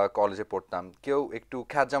পড়তাম বা কলেজে পড়তাম, কেউ একটু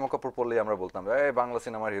খ্যাত জামা কাপড় পরলেই আমরা বলতাম বাংলা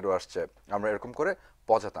সিনেমার হিরো আসছে, আমরা এরকম করে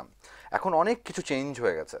পজাতাম। এখন অনেক কিছু চেঞ্জ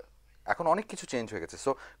হয়ে গেছে, এখন অনেক কিছু চেঞ্জ হয়ে গেছে।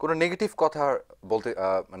 সো কোনো নেগেটিভ কথা বলতে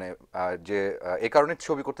মানে যে এই কারণে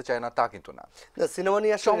ছবি করতে চায় না তা কিন্তু না। না, সিনেমা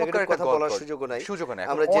নিয়ে আসলে চমৎকার নেগেটিভ একটা কথা গল্প, বলার সুযোগও নাই। সুযোগও নাই।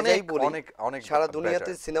 এখন আমরা যে যাই অনেক বলি, অনেক অনেক সারা better।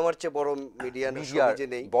 দুনিয়াতে সিনেমার চেয়ে বড় মিডিয়া মিডিয়া শোবিজে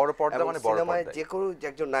নেই। বড় পর্দা এবং মানে বড় সিনেমায় পর্দায়। যে কোনো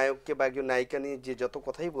একজন নায়ককে বা একজন নায়িকা নিয়ে যে যত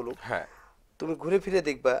কথাই বলুক, হ্যাঁ, তুমি ঘুরে ফিরে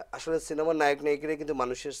দেখবা আসলে সিনেমার নায়ক নায়িকারা কিন্তু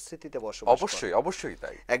মানুষের স্মৃতিতে বসবাস করে। অবশ্যই অবশ্যই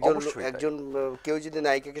তাই, একজন অবশ্যই তাই। একজন কেউ যদি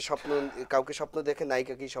নায়িকাকে কাউকে স্বপ্ন দেখে,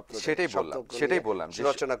 নায়িকাকেই স্বপ্ন দেখে, সেটাই স্বপ্ন বললাম, নিয়ে সেটাই বললাম যে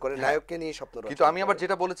রচনা করে, হ্যাঁ। নায়ককে নিয়ে স্বপ্ন কিন্তু রচনা আমি আবার করে।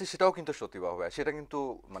 যেটা বলেছি সেটাও কিন্তু সত্যি বাবু ভাই, সেটা কিন্তু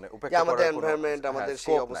মানে যে উপেক্ষা আমাদের করার কোনো এনভায়রনমেন্ট, আমাদের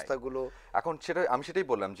সেই স্কোপ নাই। অবস্থাগুলো। এখন আমি সেটাই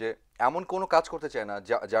বললাম যে এমন কোনো কাজ করতে চায় না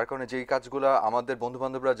যার কারণে যেই কাজগুলো আমাদের বন্ধু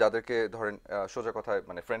বান্ধবরা যাদেরকে ধরেন সোজা কথায়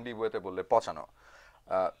মানে ফ্রেন্ডলি ওয়েতে বললে পচানো,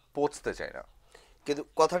 পচতে চায় না। কিন্তু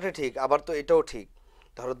কথাটা ঠিক, আবার তো এটাও ঠিক।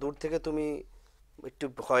 ধরো দূর থেকে তুমি একটু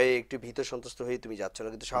ভয়ে, একটু ভীত সন্ত্রস্ত হয়ে তুমি যাচ্ছ না,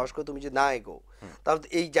 কিন্তু সাহস করে তুমি যদি না এগো, তাহলে তো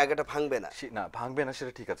এই জায়গাটা ভাঙবে না। না ভাঙবে না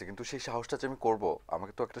সেটা ঠিক আছে, কিন্তু সেই সাহসটা যে আমি করবো,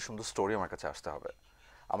 আমাকে তো একটা সুন্দর স্টোরি আমার কাছে আসতে হবে,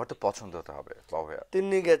 আমার তো পছন্দ হতে হবে বাবু ভাইয়া।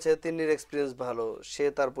 তিন্নি গেছে, তিন্নির এক্সপিরিয়েন্স ভালো, সে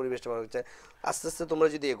তার পরিবেশটা ভালো লাগছে। আস্তে আস্তে তোমরা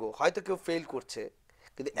যদি এগো, হয়তো কেউ ফেল করছে,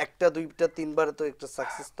 কিন্তু একটা দুইটা তিনবারে তো একটা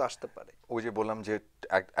সাকসেস তো আসতে পারে। ওই যে বললাম যে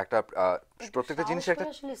একটা প্রত্যেকটা জিনিসের একটা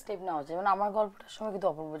আসলে স্টেপ নেওয়া যায়। মানে আমার গল্পটার সময় কিন্তু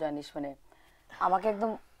অপূর্ব জানিস মানে আমাকে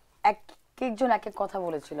একদম এক একজন এক এক কথা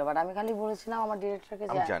বলেছিল, বাট আমি খালি বলেছিলাম আমার ডিরেক্টরকে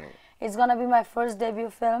যে আমি জানি। It's gonna be my first debut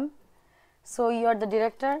film, so you are the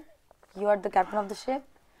director, you are the captain of the ship,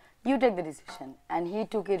 you take the decision, and he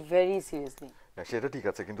took it very seriously. সেটা ঠিক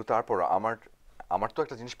আছে, কিন্তু তারপর আমার তো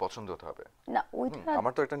একটা জিনিস পছন্দ হতে হবে। না ওইটা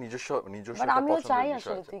আমার তো একটা নিজস্ব বাট একটা আমিও চাই পছন্দের বিষয়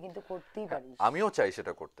আসলে আছে। তুই কিন্তু করতেই পারিস। আমিও চাই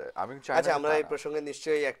সেটা করতে, আমি চাই না আচ্ছা, যে আমরা তা এই না। প্রসঙ্গে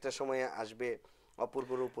নিশ্চয়ই একটা সময় আসবে,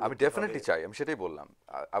 অপূর্বর উপর আমি ডেফিনেটলি চাই, আমি সেটাই বললাম,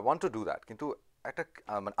 I want to do that, কিন্তু একটা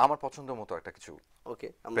মানে আমার পছন্দ মতো একটা কিছু। ওকে,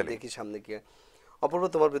 আমরা দেখি সামনে গিয়ে। অপূর্ব,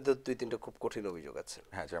 তোমার বিরুদ্ধে দুই তিনটা খুব কঠিন অভিযোগ আছে।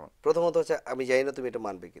 হ্যাঁ, যেমন প্রথমত হচ্ছে, আমি জানি না তুমি এটা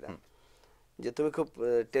মানবে কিনা, যে তুমি খুব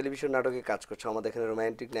টেলিভিশন নাটকে কাজ করছো, আমাদের এখানে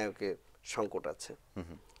রোমান্টিক নায়কের সংকট আছে।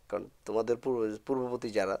 কারণ তোমাদের পূর্ববর্তী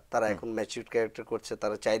যারা, তারা এখন ম্যাচিউরড ক্যারেক্টার করছে,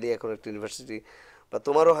 তারা চাইলেই এখন একটা ইউনিভার্সিটি, বা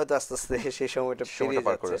তোমারও হয়তো আস্তে আস্তে সেই সময়টা পেরিয়ে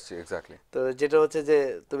পার করে যাচ্ছে। আসছি, এক্স্যাক্টলি। তো যেটা হচ্ছে যে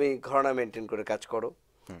তুমি ঘরানা মেনটেন করে কাজ করো,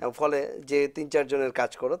 এবং ফলে যে তিন চারজনের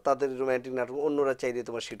কাজ করো তাদের রোমান্টিক নাটক অন্যরা চাইলে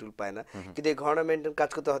তোমার শিডিউল পায় না। কিন্তু এই ঘরানা মেনটেন কাজ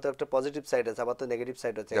করতে হয়তো একটা পজিটিভ সাইড আছে, আবার তো নেগেটিভ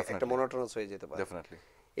সাইড আছে, একটা মনোটোনাস হয়ে যেতে পারে। ডেফিনেটলি।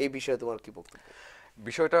 এই বিষয়ে তোমার কি বক্তব্য?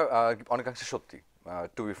 বিষয়টা অনেকাংশে সত্যি,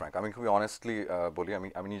 টু বি ফ্র্যাঙ্ক। আমি খুবই অনেস্টলি বলি,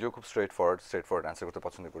 আমি নিজেও খুব স্ট্রেট ফরওয়ার্ড অ্যান্সার করতে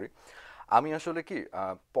পছন্দ করি। আমি আসলে কি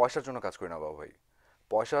পয়সার জন্য কাজ করি না বাবা ভাই।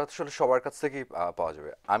 পয়সা আসলে সবার কাছ থেকেই পাওয়া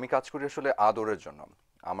যাবে। আমি কাজ করি আসলে আদরের জন্য।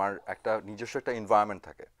 আমার একটা নিজস্ব একটা এনভায়রনমেন্ট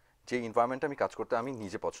থাকে, যে এনভায়রনমেন্টে আমি কাজ করতে আমি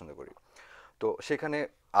নিজে পছন্দ করি। তো সেখানে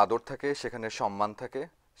আদর থাকে, সেখানে সম্মান থাকে,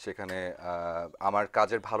 সেখানে আমার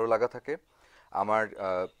কাজের ভালো লাগা থাকে, আমার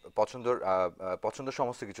পছন্দ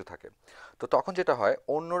সমস্ত কিছু থাকে। তো তখন যেটা হয়,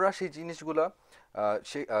 অন্যরা সেই জিনিসগুলা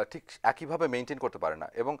সেই ঠিক একইভাবে মেনটেন করতে পারে না,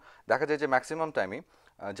 এবং দেখা যায় যে ম্যাক্সিমাম টাইমই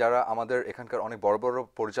যারা আমাদের এখানকার অনেক বড় বড়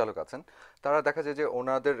পরিচালক আছেন, তারা দেখা যায় যে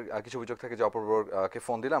ওনাদের কিছু অভিযোগ থাকে যে অপূর্বকে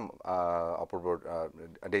ফোন দিলাম, অপূর্বর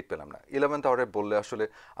ডেট পেলাম না। 11th আওয়ারে বললে আসলে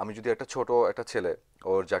আমি যদি একটা ছেলে,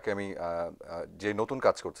 ওর যাকে আমি যে নতুন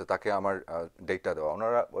কাজ করছে তাকে আমার ডেটটা দেওয়া,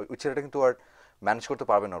 ওনারা ওই ছেলেটা কিন্তু আর ম্যানেজ করতে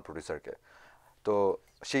পারবে না ওর প্রডিউসারকে। তো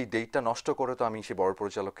সেই ডেটটা নষ্ট করে তো আমি সেই বড়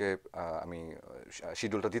পরিচালককে আমি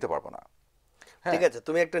শিডিউলটা দিতে পারবো না। ঠিক আছে,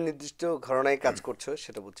 তুমি একটা নির্দিষ্ট ঘরানায় কাজ করছো,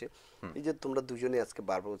 সেটা বলছি। এই যে তোমরা দুজনে আজকে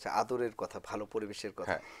বারবার বলছো আদরের কথা, ভালো পরিবেশের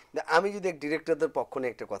কথা। আমি যদি এক ডিরেক্টরদের পক্ষ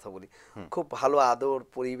নিয়ে একটা কথা বলি, খুব ভালো আদর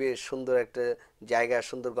পরিবেশ, সুন্দর একটা জায়গা,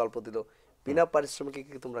 সুন্দর গল্প দিল, বিনা পারিশ্রমিকে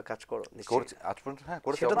কি তোমরা কাজ করো? করছি আজ পর্যন্ত, হ্যাঁ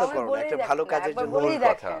করেছি। সেটা তো করো না, একটা ভালো কাজের জন্য। ভুল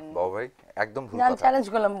কথা বাবু ভাই, একদম ভুল কথা, চ্যালেঞ্জ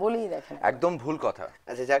করলাম, বলেই দেখেন একদম ভুল কথা।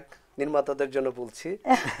 আচ্ছা যাক, নির্মাতাদের জন্য বলছি,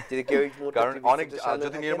 যদি কেউ কারণ অনেক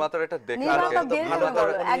যদি নির্মাতার এটা দেখে নির্মাতা তো বের ভালো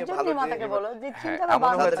করে বলো, একজন নির্মাতাকে বলো যে চিন্তাটা এমন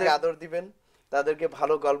বাদ হয়েছে- তাদেরকে আদর দিবেন, তাদেরকে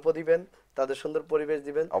ভালো গল্প দিবেন, তাদের সুন্দর পরিবেশ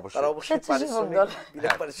দিবেন, অবশ্যই। তারা অবশ্যই স্বেচ্ছাসেবক দল। বিনা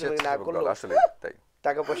পারিশ্রমিক না করলেও আসলে তাই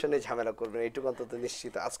টাকা পয়সা নিয়ে ঝামেলা করবেন, এইটুকু অন্তত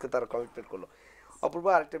নিশ্চিত। আজকে তারা কমিটমেন্ট করলো। অপূর্ব,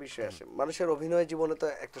 আরেকটা বিষয় আসে, মানুষের অভিনয় জীবনে তো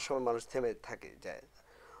একটা সময় মানুষ থেমে থাকে যায়।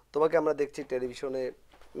 তোমাকে আমরা দেখছি টেলিভিশনে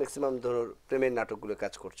ম্যাক্সিমাম ধরো প্রেমের নাটকগুলো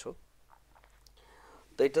কাজ করছো,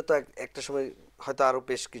 তো এটা তো একটা সময় হয়তো আরো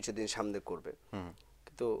বেশ কিছুদিন সামনে করবে,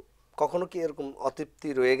 কিন্তু কখনো কি এরকম অতৃপ্তি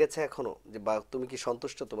রয়ে গেছে এখনো, যে বা তুমি কি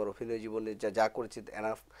সন্তুষ্ট তোমার অভিনয় জীবনে যা যা করেছি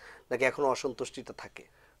এনাফ, নাকি এখনো অসন্তুষ্টিটা থাকে?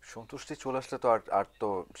 সন্তুষ্টি চলে আসলে তো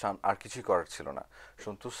আর কিছুই করার ছিল না।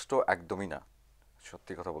 সন্তুষ্ট একদমই না,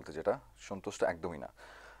 সত্যি কথা বলতে যেটা, সন্তুষ্ট একদমই না।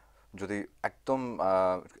 যদি একদম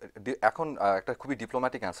এখন একটা খুবই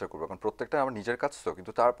ডিপ্লোম্যাটিক অ্যান্সার করবো, কারণ প্রত্যেকটা আমার নিজের কাজ তো,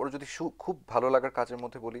 কিন্তু তারপরে যদি খুব ভালো লাগার কাজের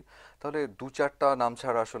মধ্যে বলি, তাহলে 2-4টা নাম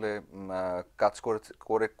ছাড়া আসলে কাজ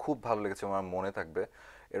করে খুব ভালো লেগেছে, আমার মনে থাকবে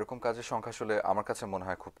এরকম কাজের সংখ্যা আসলে আমার কাছে মনে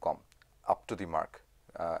হয় খুব কম, আপ টু দি মার্ক।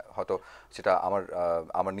 হয়তো সেটা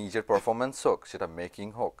আমার নিজের পারফরমেন্স হোক, সেটা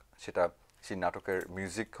মেকিং হোক, সেটা সেই নাটকের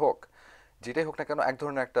মিউজিক হোক, যেটাই হোক না কেন এক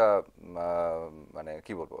ধরনের একটা মানে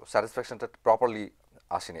কি বলবো, স্যাটিসফ্যাকশনটা প্রপারলি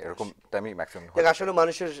আসেনি, এরকমটা আমি ম্যাক্সিমাম। দেখ, আসলে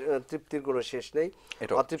মানুষের তৃপ্তির কোনো শেষ নেই,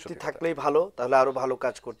 এটাও অতৃপ্তি সত্যি কথা। থাকলেই ভালো, তাহলে আরো ভালো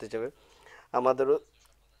কাজ করতে যাবে আমাদেরও।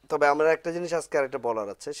 তবে আমরা একটা জিনিস আজকে আরেকটা বলার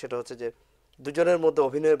আছে, সেটা হচ্ছে যে দুজনের মধ্যে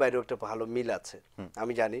অভিনয়ের বাইরেও একটা ভালো মিল আছে।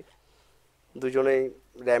 আমি জানি দুজনেই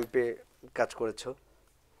র্যাম্পে কাজ করেছো,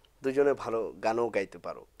 দুজনে ভালো গানও গাইতে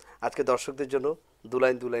পারো। আজকে দর্শকদের জন্য দু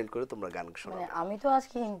লাইন করে তোমরা গান শোনাও। মানে আমি তো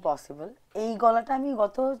আজকে ইম্পসিবল, এই গলাটা আমি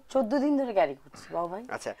গত 14 দিন ধরে ক্যারি করছি বাবা ভাই।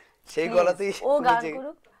 আচ্ছা, সেই Please, গলাতেই ও গান নিজে-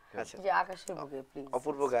 করুক। আচ্ছা, যে আকাশের বুকে প্লিজ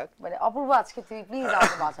অপূর্ব গাক মানে অপূর্ব, আজকে তুই প্লিজ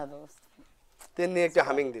আমাকে বাঁচা দোস্ত। তেমনি একটা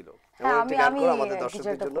হামিং দিল, হ্যাঁ, এমন একটা গান আমি করো আমাদের কিছু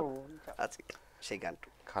দর্শকদের একটা জন্য করবো। আজকে সেই গানটা।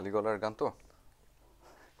 খালি গলার গান তো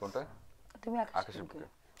কোনটা? তুমি আকাশের আকাশের বুকে,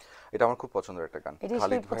 বুকে। এটা আমার খুব পছন্দের একটা গান, এটাই সেই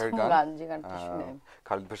খালিদ ভাইয়ের প্রথম গান। গান যে গানটা শুনে।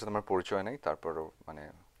 খালিদ ভাইয়ের সাথে আমার পরিচয় নেই, তারপরও মানে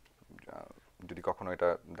যদি কখনো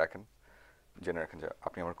এটা দেখেন জেনে রাখেন যে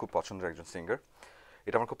আপনি আমার খুব পছন্দের একজন সিঙ্গার।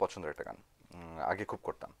 এটা আমার খুব পছন্দের একটা গান, আগে খুব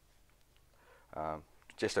করতাম।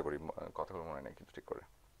 চেষ্টা করি, কথাগুলো মনে নেই কিন্তু ঠিক করে।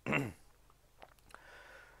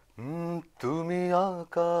 তুমি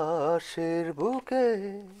আকাশের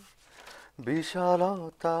বুকে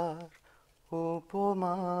বিশালতার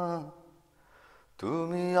উপমা,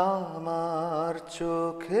 তুমি আমার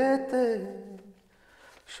চোখেতে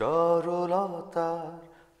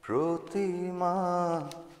সরলতার প্রতিমা,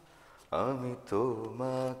 আমি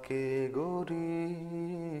তোমাকে গড়ি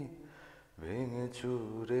ভেঙে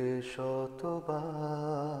চুরে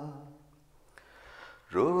শতবার,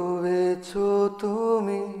 রয়েছো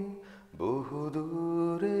তুমি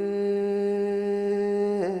বহুদূরে,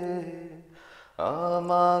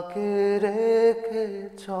 আমাকে রেখে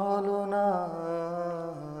চলো না,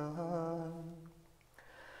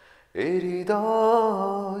 এই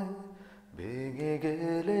হৃদয় ভেঙে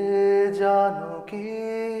গেলে জানো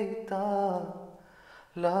কি তা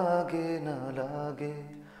লাগে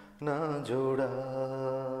না জোড়া,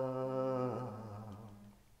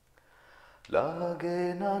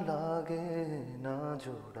 লাগে না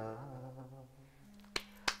জোড়া।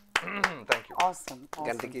 Thank you. অসম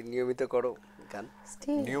গানটা কি নিয়মিত করো গান?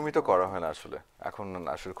 নিয়মিত করা হয় না আসলে, এখন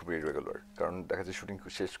আসলে খুব ইরেগুলার, কারণ দেখা যায় শুটিং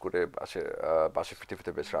শেষ করে বাসে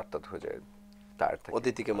ফিরতে বেশ রাত হয়ে যায়, টায়ার থেকে।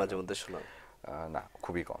 অতিথিকে মাঝে মধ্যে শোনাও? না,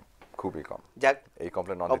 খুবই কম। যাক, এই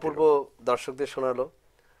কমপ্লেন অপূর্ব দর্শকদের শোনালো।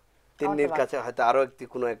 তিন্নির কাছে হয়তো আরো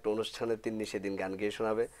কোনো একটা অনুষ্ঠানে তিন্নি সেদিন গান গেয়ে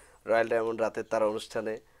শোনাবে, রয়্যাল ডায়মন্ড রাতের তারা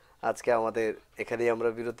অনুষ্ঠানে। আজকে আমাদের এখানেই আমরা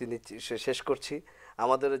বিরতি নিচ্ছি, শেষ করছি।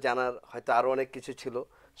 আমাদেরও জানার হয়তো আরো অনেক কিছু ছিল,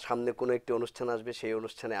 সামনে কোনো একটি অনুষ্ঠান আসবে, সেই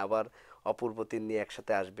অনুষ্ঠানে আবার অপূর্ব তিন্নি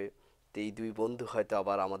একসাথে আসবে, তো এই দুই বন্ধু হয়তো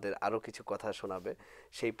আবার আমাদের আরো কিছু কথা শোনাবে,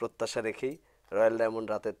 সেই প্রত্যাশা রেখেই রয়্যাল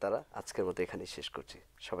ডায়মন্ড রাতের তারা আজকের মতো এখানেই শেষ করছি।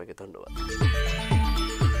 সবাইকে ধন্যবাদ।